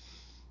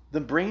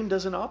the brain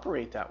doesn't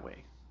operate that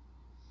way.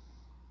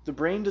 The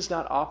brain does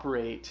not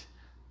operate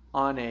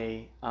on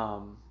a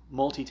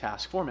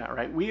multitask format,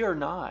 right? We are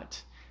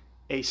not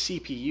a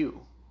CPU.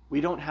 We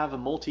don't have a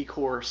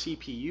multi-core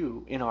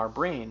CPU in our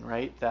brain,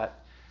 right,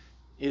 that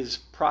is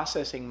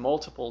processing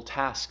multiple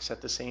tasks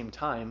at the same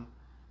time.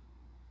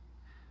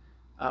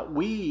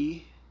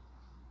 We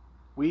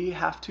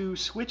have to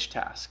switch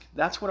tasks.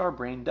 That's what our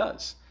brain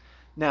does.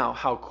 Now,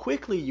 how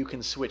quickly you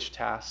can switch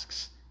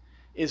tasks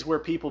is where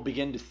people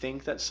begin to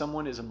think that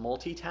someone is a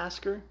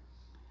multitasker,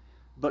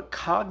 but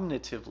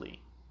cognitively,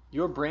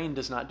 your brain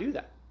does not do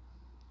that.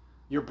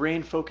 Your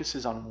brain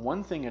focuses on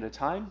one thing at a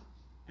time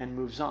and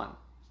moves on.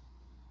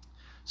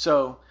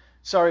 So,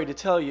 sorry to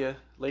tell you,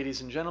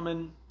 ladies and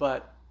gentlemen,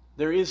 but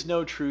there is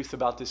no truth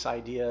about this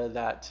idea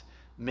that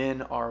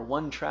men are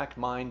one-track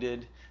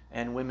minded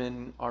and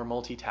women are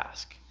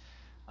multitask.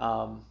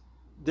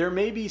 There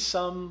may be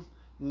some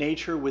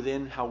nature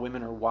within how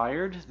women are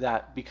wired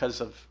that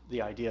because of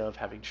the idea of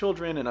having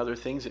children and other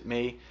things, it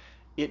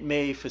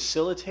may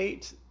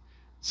facilitate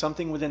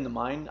something within the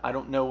mind. I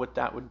don't know what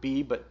that would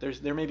be, but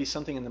there may be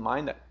something in the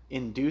mind that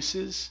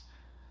induces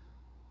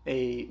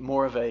a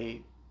more of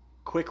a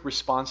quick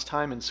response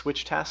time and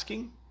switch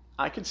tasking.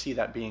 I could see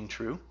that being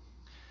true.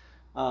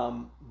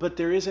 But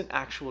there isn't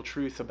actual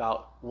truth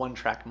about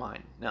one-track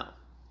mind. No,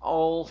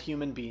 all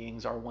human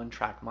beings are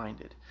one-track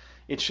minded.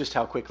 It's just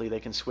how quickly they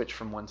can switch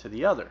from one to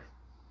the other,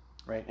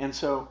 right? And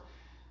so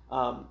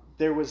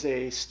there was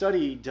a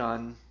study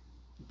done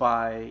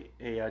by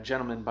a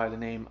gentleman by the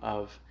name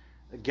of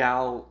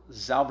Gal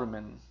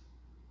Zauberman,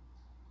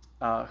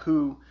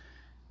 who,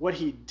 what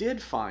he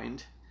did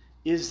find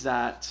is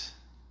that,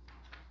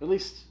 at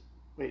least,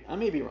 wait, I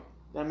may be wrong.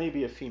 That may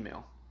be a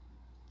female.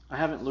 I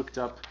haven't looked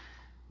up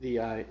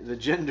the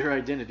gender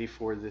identity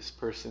for this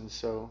person,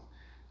 so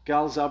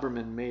Gal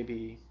Zauberman may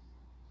be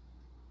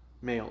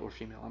male or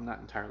female. I'm not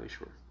entirely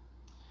sure.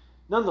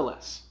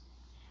 Nonetheless,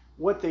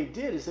 what they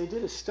did is they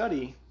did a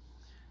study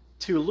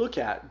to look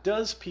at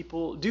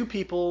do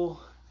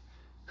people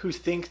who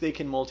think they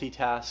can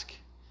multitask,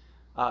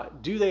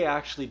 do they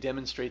actually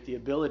demonstrate the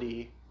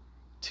ability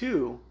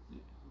to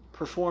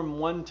perform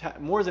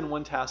more than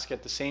one task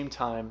at the same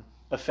time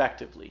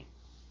effectively?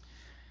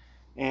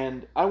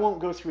 And I won't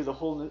go through the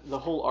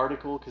whole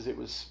article because it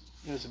was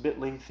a bit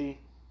lengthy,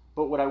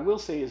 but what I will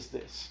say is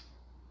this.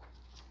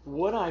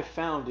 What I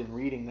found in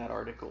reading that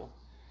article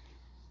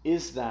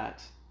is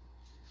that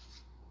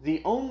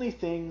the only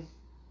thing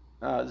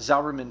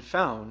Zauberman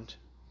found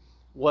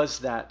was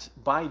that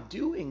by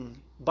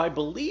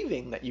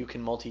believing that you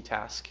can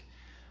multitask,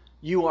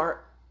 you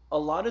are a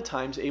lot of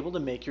times able to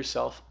make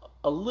yourself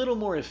a little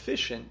more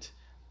efficient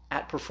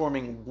at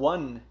performing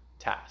one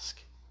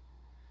task.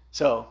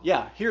 So,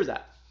 yeah, hear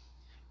that.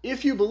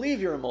 If you believe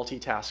you're a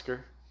multitasker,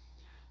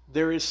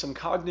 there is some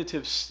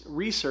cognitive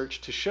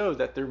research to show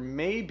that there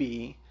may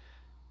be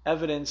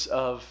evidence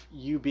of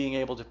you being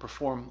able to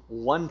perform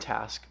one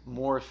task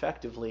more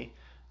effectively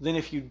than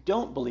if you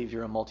don't believe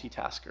you're a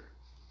multitasker.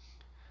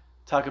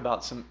 Talk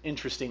about some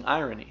interesting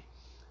irony.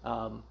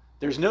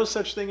 There's no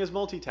such thing as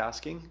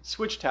multitasking.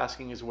 Switch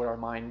tasking is what our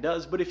mind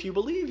does, but if you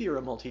believe you're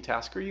a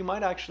multitasker, you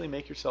might actually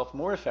make yourself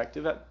more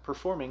effective at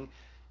performing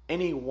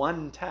any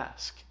one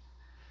task.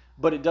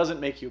 But it doesn't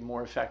make you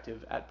more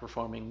effective at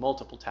performing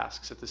multiple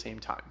tasks at the same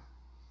time.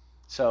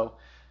 So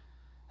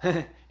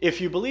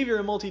if you believe you're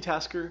a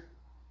multitasker,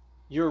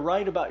 you're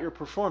right about your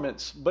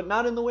performance, but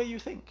not in the way you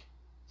think.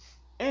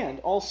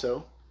 And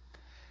also,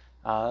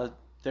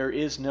 there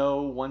is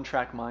no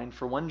one-track mind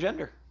for one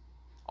gender.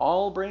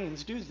 All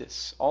brains do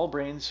this. All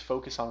brains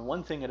focus on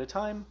one thing at a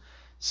time.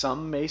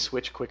 Some may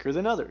switch quicker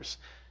than others.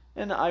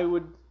 And I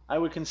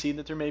would concede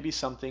that there may be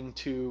something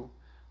to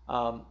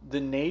the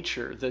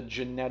nature, the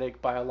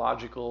genetic,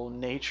 biological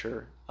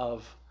nature uh,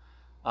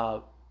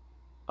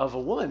 of a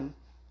woman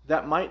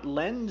that might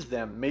lend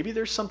them. Maybe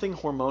there's something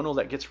hormonal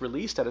that gets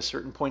released at a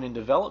certain point in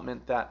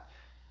development that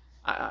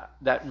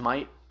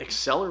might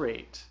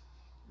accelerate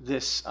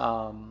this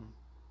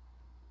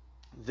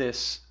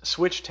this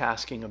switch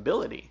tasking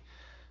ability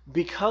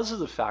because of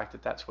the fact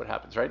that that's what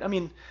happens, right? I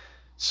mean,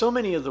 so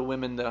many of the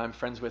women that I'm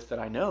friends with that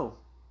I know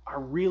are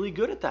really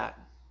good at that.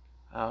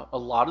 A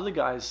lot of the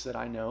guys that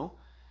I know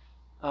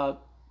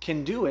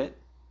can do it,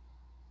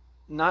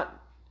 not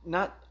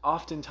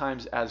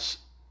oftentimes as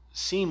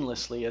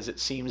seamlessly as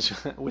it seems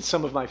with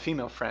some of my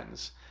female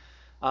friends.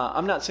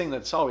 I'm not saying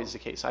that's always the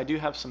case. I do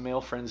have some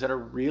male friends that are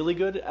really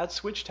good at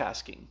switch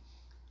tasking.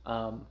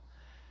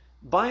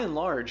 By and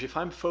large, if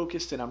I'm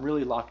focused and I'm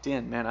really locked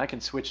in, man, I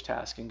can switch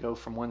task and go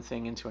from one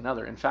thing into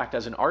another. In fact,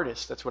 as an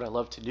artist, that's what I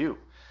love to do.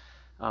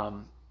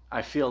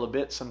 I feel a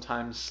bit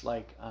sometimes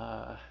like,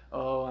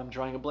 I'm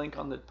drawing a blank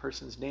on the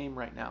person's name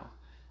right now.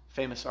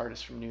 Famous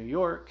artist from New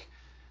York.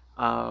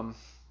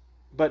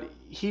 But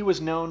he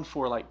was known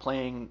for like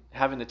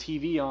having the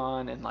TV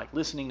on and like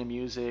listening to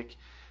music,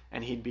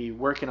 and he'd be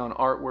working on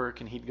artwork,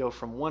 and he'd go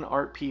from one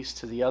art piece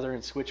to the other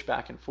and switch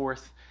back and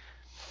forth.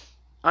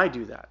 I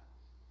do that.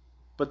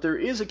 But there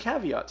is a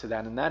caveat to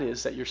that, and that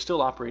is that you're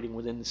still operating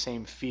within the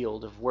same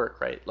field of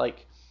work, right?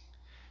 Like,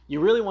 you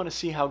really want to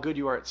see how good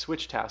you are at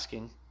switch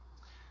tasking.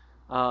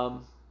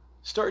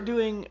 Start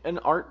doing an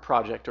art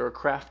project or a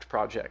craft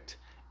project.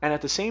 And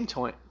at the same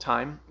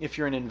time, if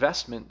you're an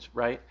investment,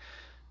 right,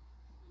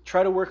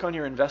 try to work on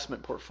your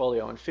investment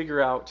portfolio and figure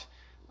out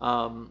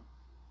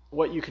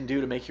what you can do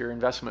to make your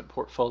investment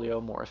portfolio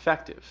more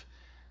effective.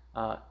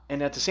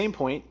 And at the same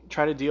point,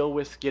 try to deal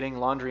with getting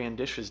laundry and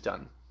dishes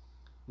done.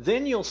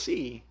 Then you'll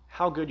see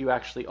how good you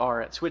actually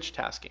are at switch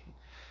tasking.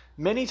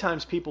 Many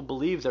times people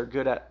believe they're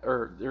good at,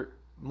 or they're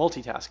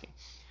multitasking.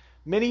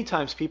 Many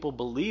times people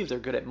believe they're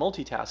good at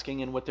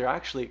multitasking, and what they're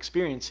actually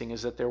experiencing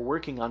is that they're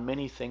working on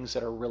many things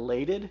that are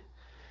related,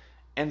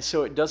 and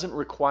so it doesn't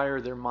require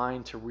their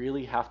mind to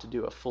really have to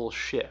do a full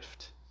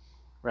shift,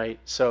 right?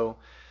 So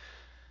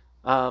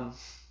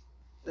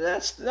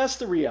that's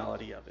the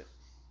reality of it.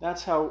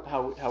 That's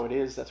how it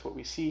is. That's what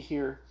we see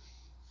here.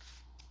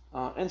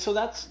 And so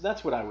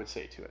that's what I would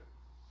say to it.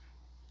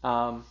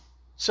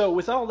 So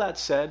with all that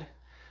said,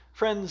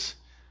 friends,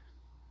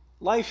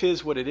 life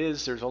is what it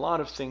is. There's a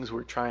lot of things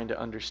we're trying to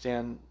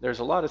understand. There's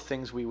a lot of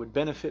things we would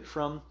benefit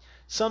from.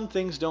 Some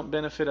things don't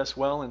benefit us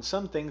well, and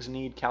some things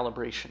need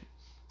calibration,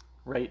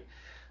 right?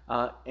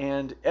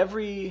 And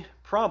every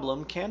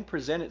problem can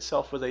present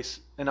itself with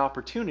an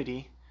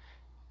opportunity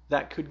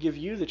that could give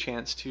you the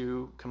chance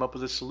to come up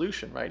with a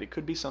solution, right? It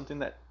could be something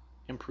that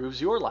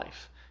improves your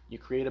life. You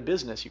create a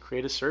business, you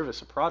create a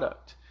service, a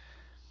product,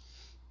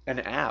 an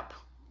app,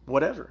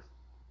 whatever.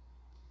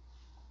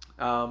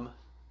 So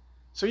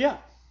yeah.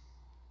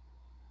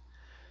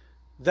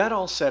 That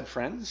all said,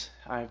 friends,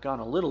 I've gone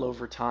a little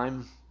over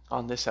time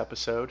on this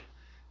episode,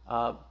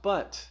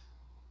 but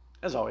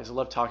as always, I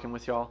love talking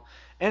with y'all.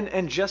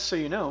 And just so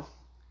you know,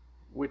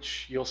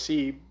 which you'll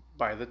see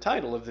by the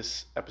title of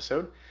this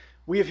episode,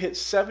 we have hit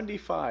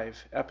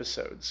 75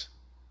 episodes,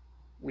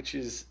 which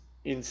is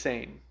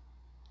insane.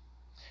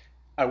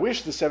 I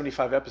wish the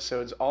 75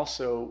 episodes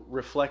also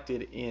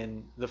reflected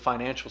in the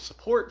financial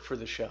support for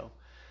the show,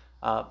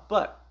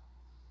 but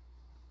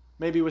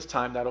maybe with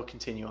time that'll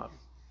continue on.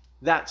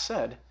 That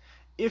said,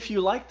 if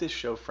you like this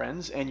show,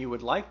 friends, and you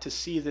would like to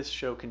see this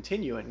show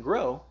continue and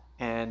grow,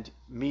 and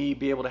me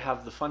be able to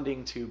have the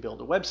funding to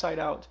build a website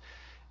out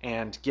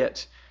and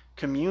get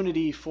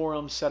community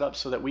forums set up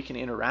so that we can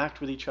interact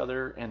with each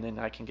other, and then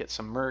I can get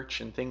some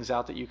merch and things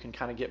out that you can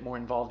kind of get more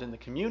involved in the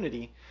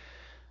community,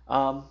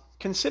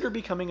 consider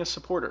becoming a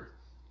supporter.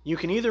 You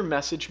can either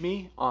message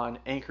me on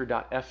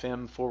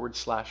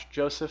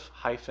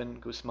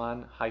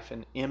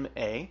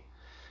anchor.fm/Joseph-Guzman-MA,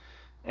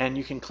 and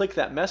you can click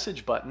that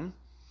message button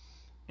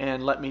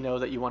and let me know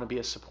that you want to be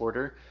a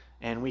supporter,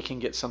 and we can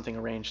get something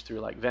arranged through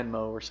like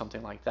Venmo or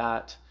something like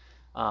that.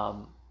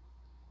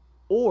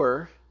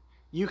 Or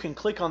you can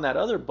click on that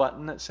other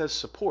button that says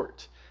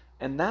support,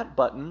 and that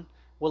button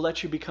will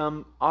let you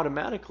become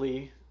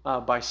automatically,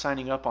 by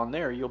signing up on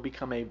there, you'll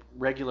become a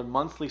regular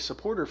monthly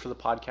supporter for the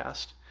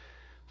podcast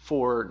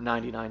for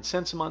 99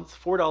 cents a month,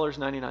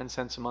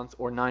 $4.99 a month,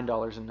 or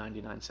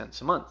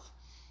 $9.99 a month.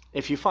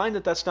 If you find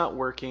that that's not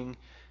working,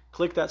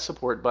 click that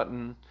support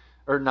button,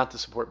 or not the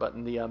support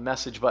button, the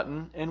message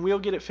button, and we'll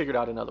get it figured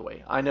out another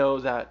way. I know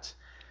that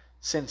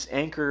since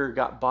Anchor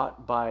got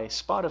bought by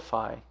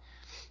Spotify,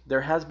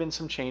 there has been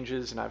some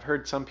changes, and I've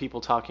heard some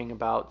people talking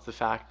about the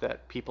fact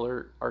that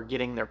people are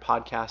getting their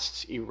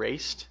podcasts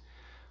erased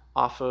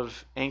off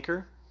of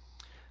Anchor.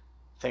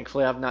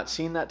 Thankfully, I've not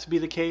seen that to be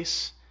the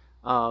case,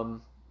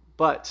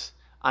 but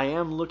I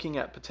am looking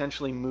at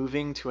potentially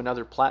moving to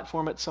another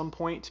platform at some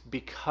point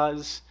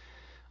because,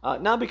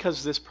 not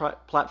because this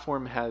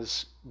platform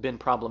has been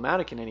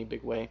problematic in any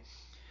big way,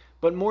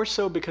 but more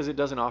so because it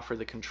doesn't offer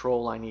the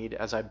control I need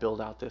as I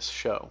build out this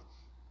show.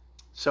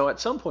 So at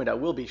some point I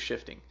will be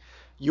shifting.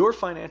 Your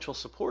financial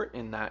support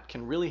in that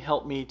can really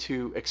help me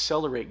to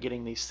accelerate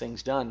getting these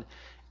things done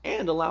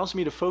and allows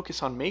me to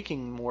focus on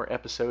making more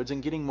episodes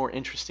and getting more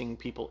interesting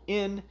people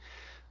in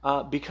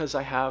because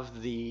I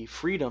have the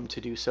freedom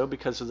to do so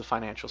because of the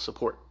financial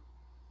support.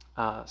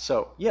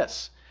 So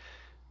yes,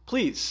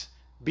 please,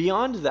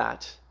 beyond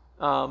that,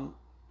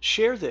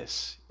 share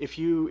this. If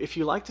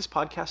you like this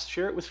podcast,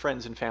 share it with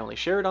friends and family.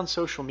 Share it on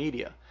social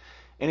media.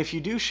 And if you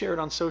do share it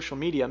on social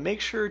media, make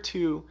sure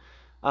to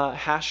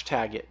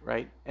hashtag it,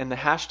 right? And the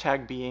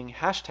hashtag being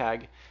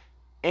hashtag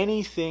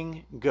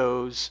anything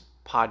goes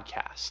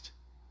podcast.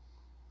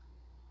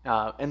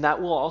 And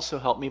that will also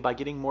help me by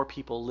getting more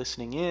people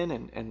listening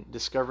in and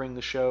discovering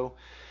the show.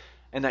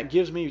 And that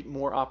gives me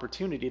more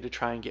opportunity to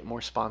try and get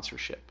more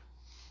sponsorship.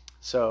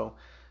 So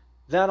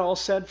that all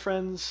said,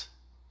 friends,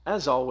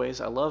 as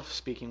always, I love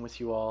speaking with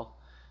you all.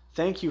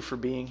 Thank you for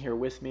being here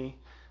with me.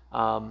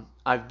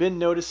 I've been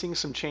noticing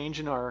some change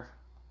in our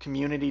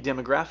community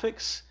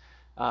demographics.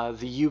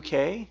 The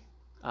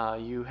UK,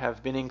 you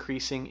have been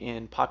increasing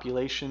in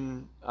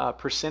population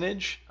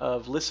percentage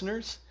of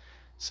listeners.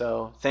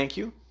 So thank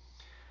you.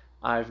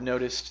 I've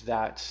noticed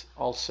that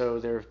also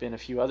there have been a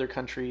few other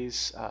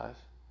countries, I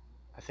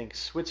think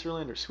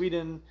Switzerland or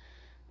Sweden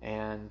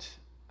and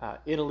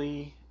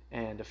Italy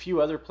and a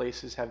few other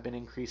places have been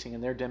increasing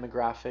in their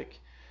demographic.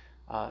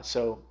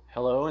 So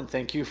hello and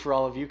thank you for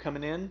all of you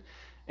coming in,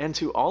 and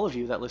to all of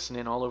you that listen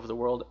in all over the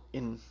world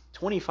in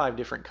 25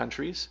 different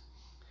countries.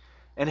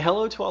 And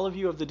hello to all of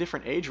you of the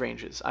different age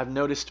ranges. I've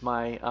noticed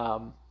my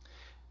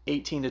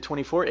 18 to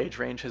 24 age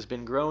range has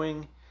been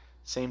growing.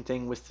 Same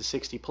thing with the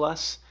 60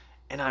 plus.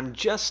 And I'm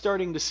just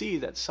starting to see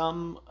that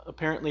some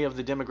apparently of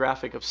the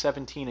demographic of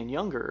 17 and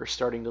younger are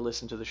starting to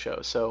listen to the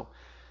show. So,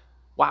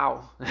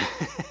 wow,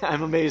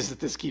 I'm amazed that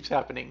this keeps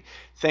happening.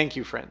 Thank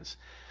you, friends.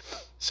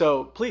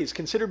 So please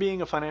consider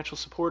being a financial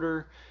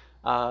supporter.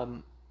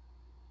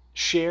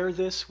 Share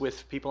this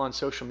with people on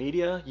social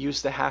media.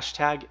 Use the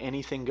hashtag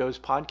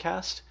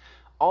anythinggoespodcast.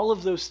 All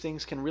of those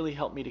things can really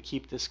help me to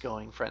keep this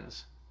going,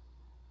 friends.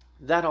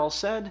 That all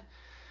said,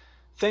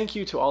 thank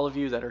you to all of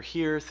you that are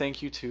here.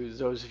 Thank you to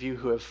those of you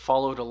who have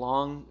followed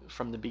along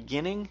from the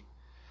beginning.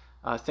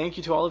 Thank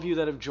you to all of you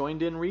that have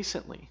joined in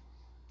recently.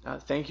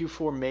 Thank you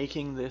for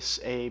making this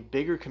a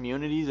bigger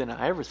community than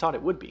I ever thought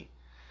it would be.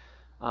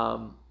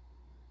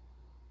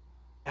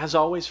 As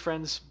always,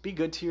 friends, be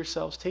good to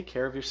yourselves. Take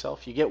care of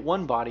yourself. You get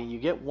one body. You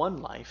get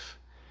one life.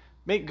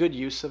 Make good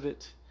use of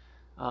it.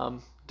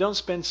 Don't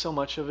spend so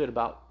much of it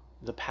about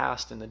the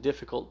past and the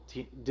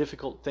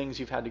difficult things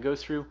you've had to go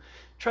through.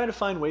 Try to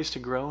find ways to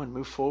grow and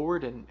move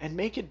forward and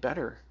make it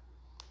better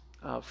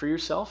for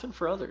yourself and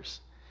for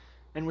others.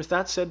 And with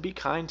that said, be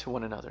kind to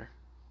one another.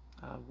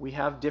 We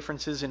have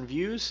differences in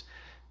views,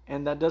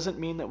 and that doesn't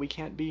mean that we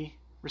can't be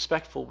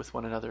respectful with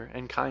one another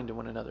and kind to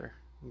one another.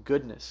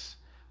 Goodness,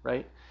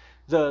 right?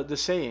 The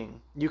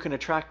saying, you can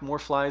attract more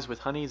flies with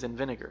honey than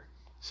vinegar.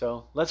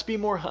 So let's be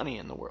more honey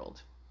in the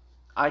world.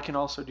 I can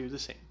also do the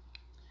same.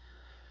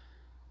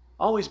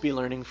 Always be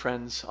learning,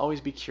 friends.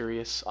 Always be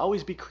curious.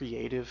 Always be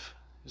creative.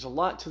 There's a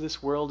lot to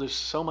this world. There's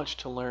so much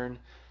to learn.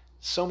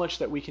 So much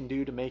that we can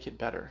do to make it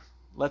better.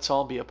 Let's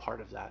all be a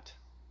part of that.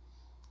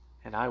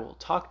 And I will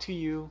talk to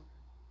you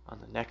on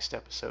the next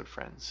episode,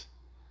 friends.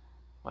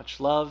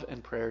 Much love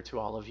and prayer to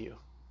all of you.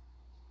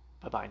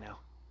 Bye-bye now.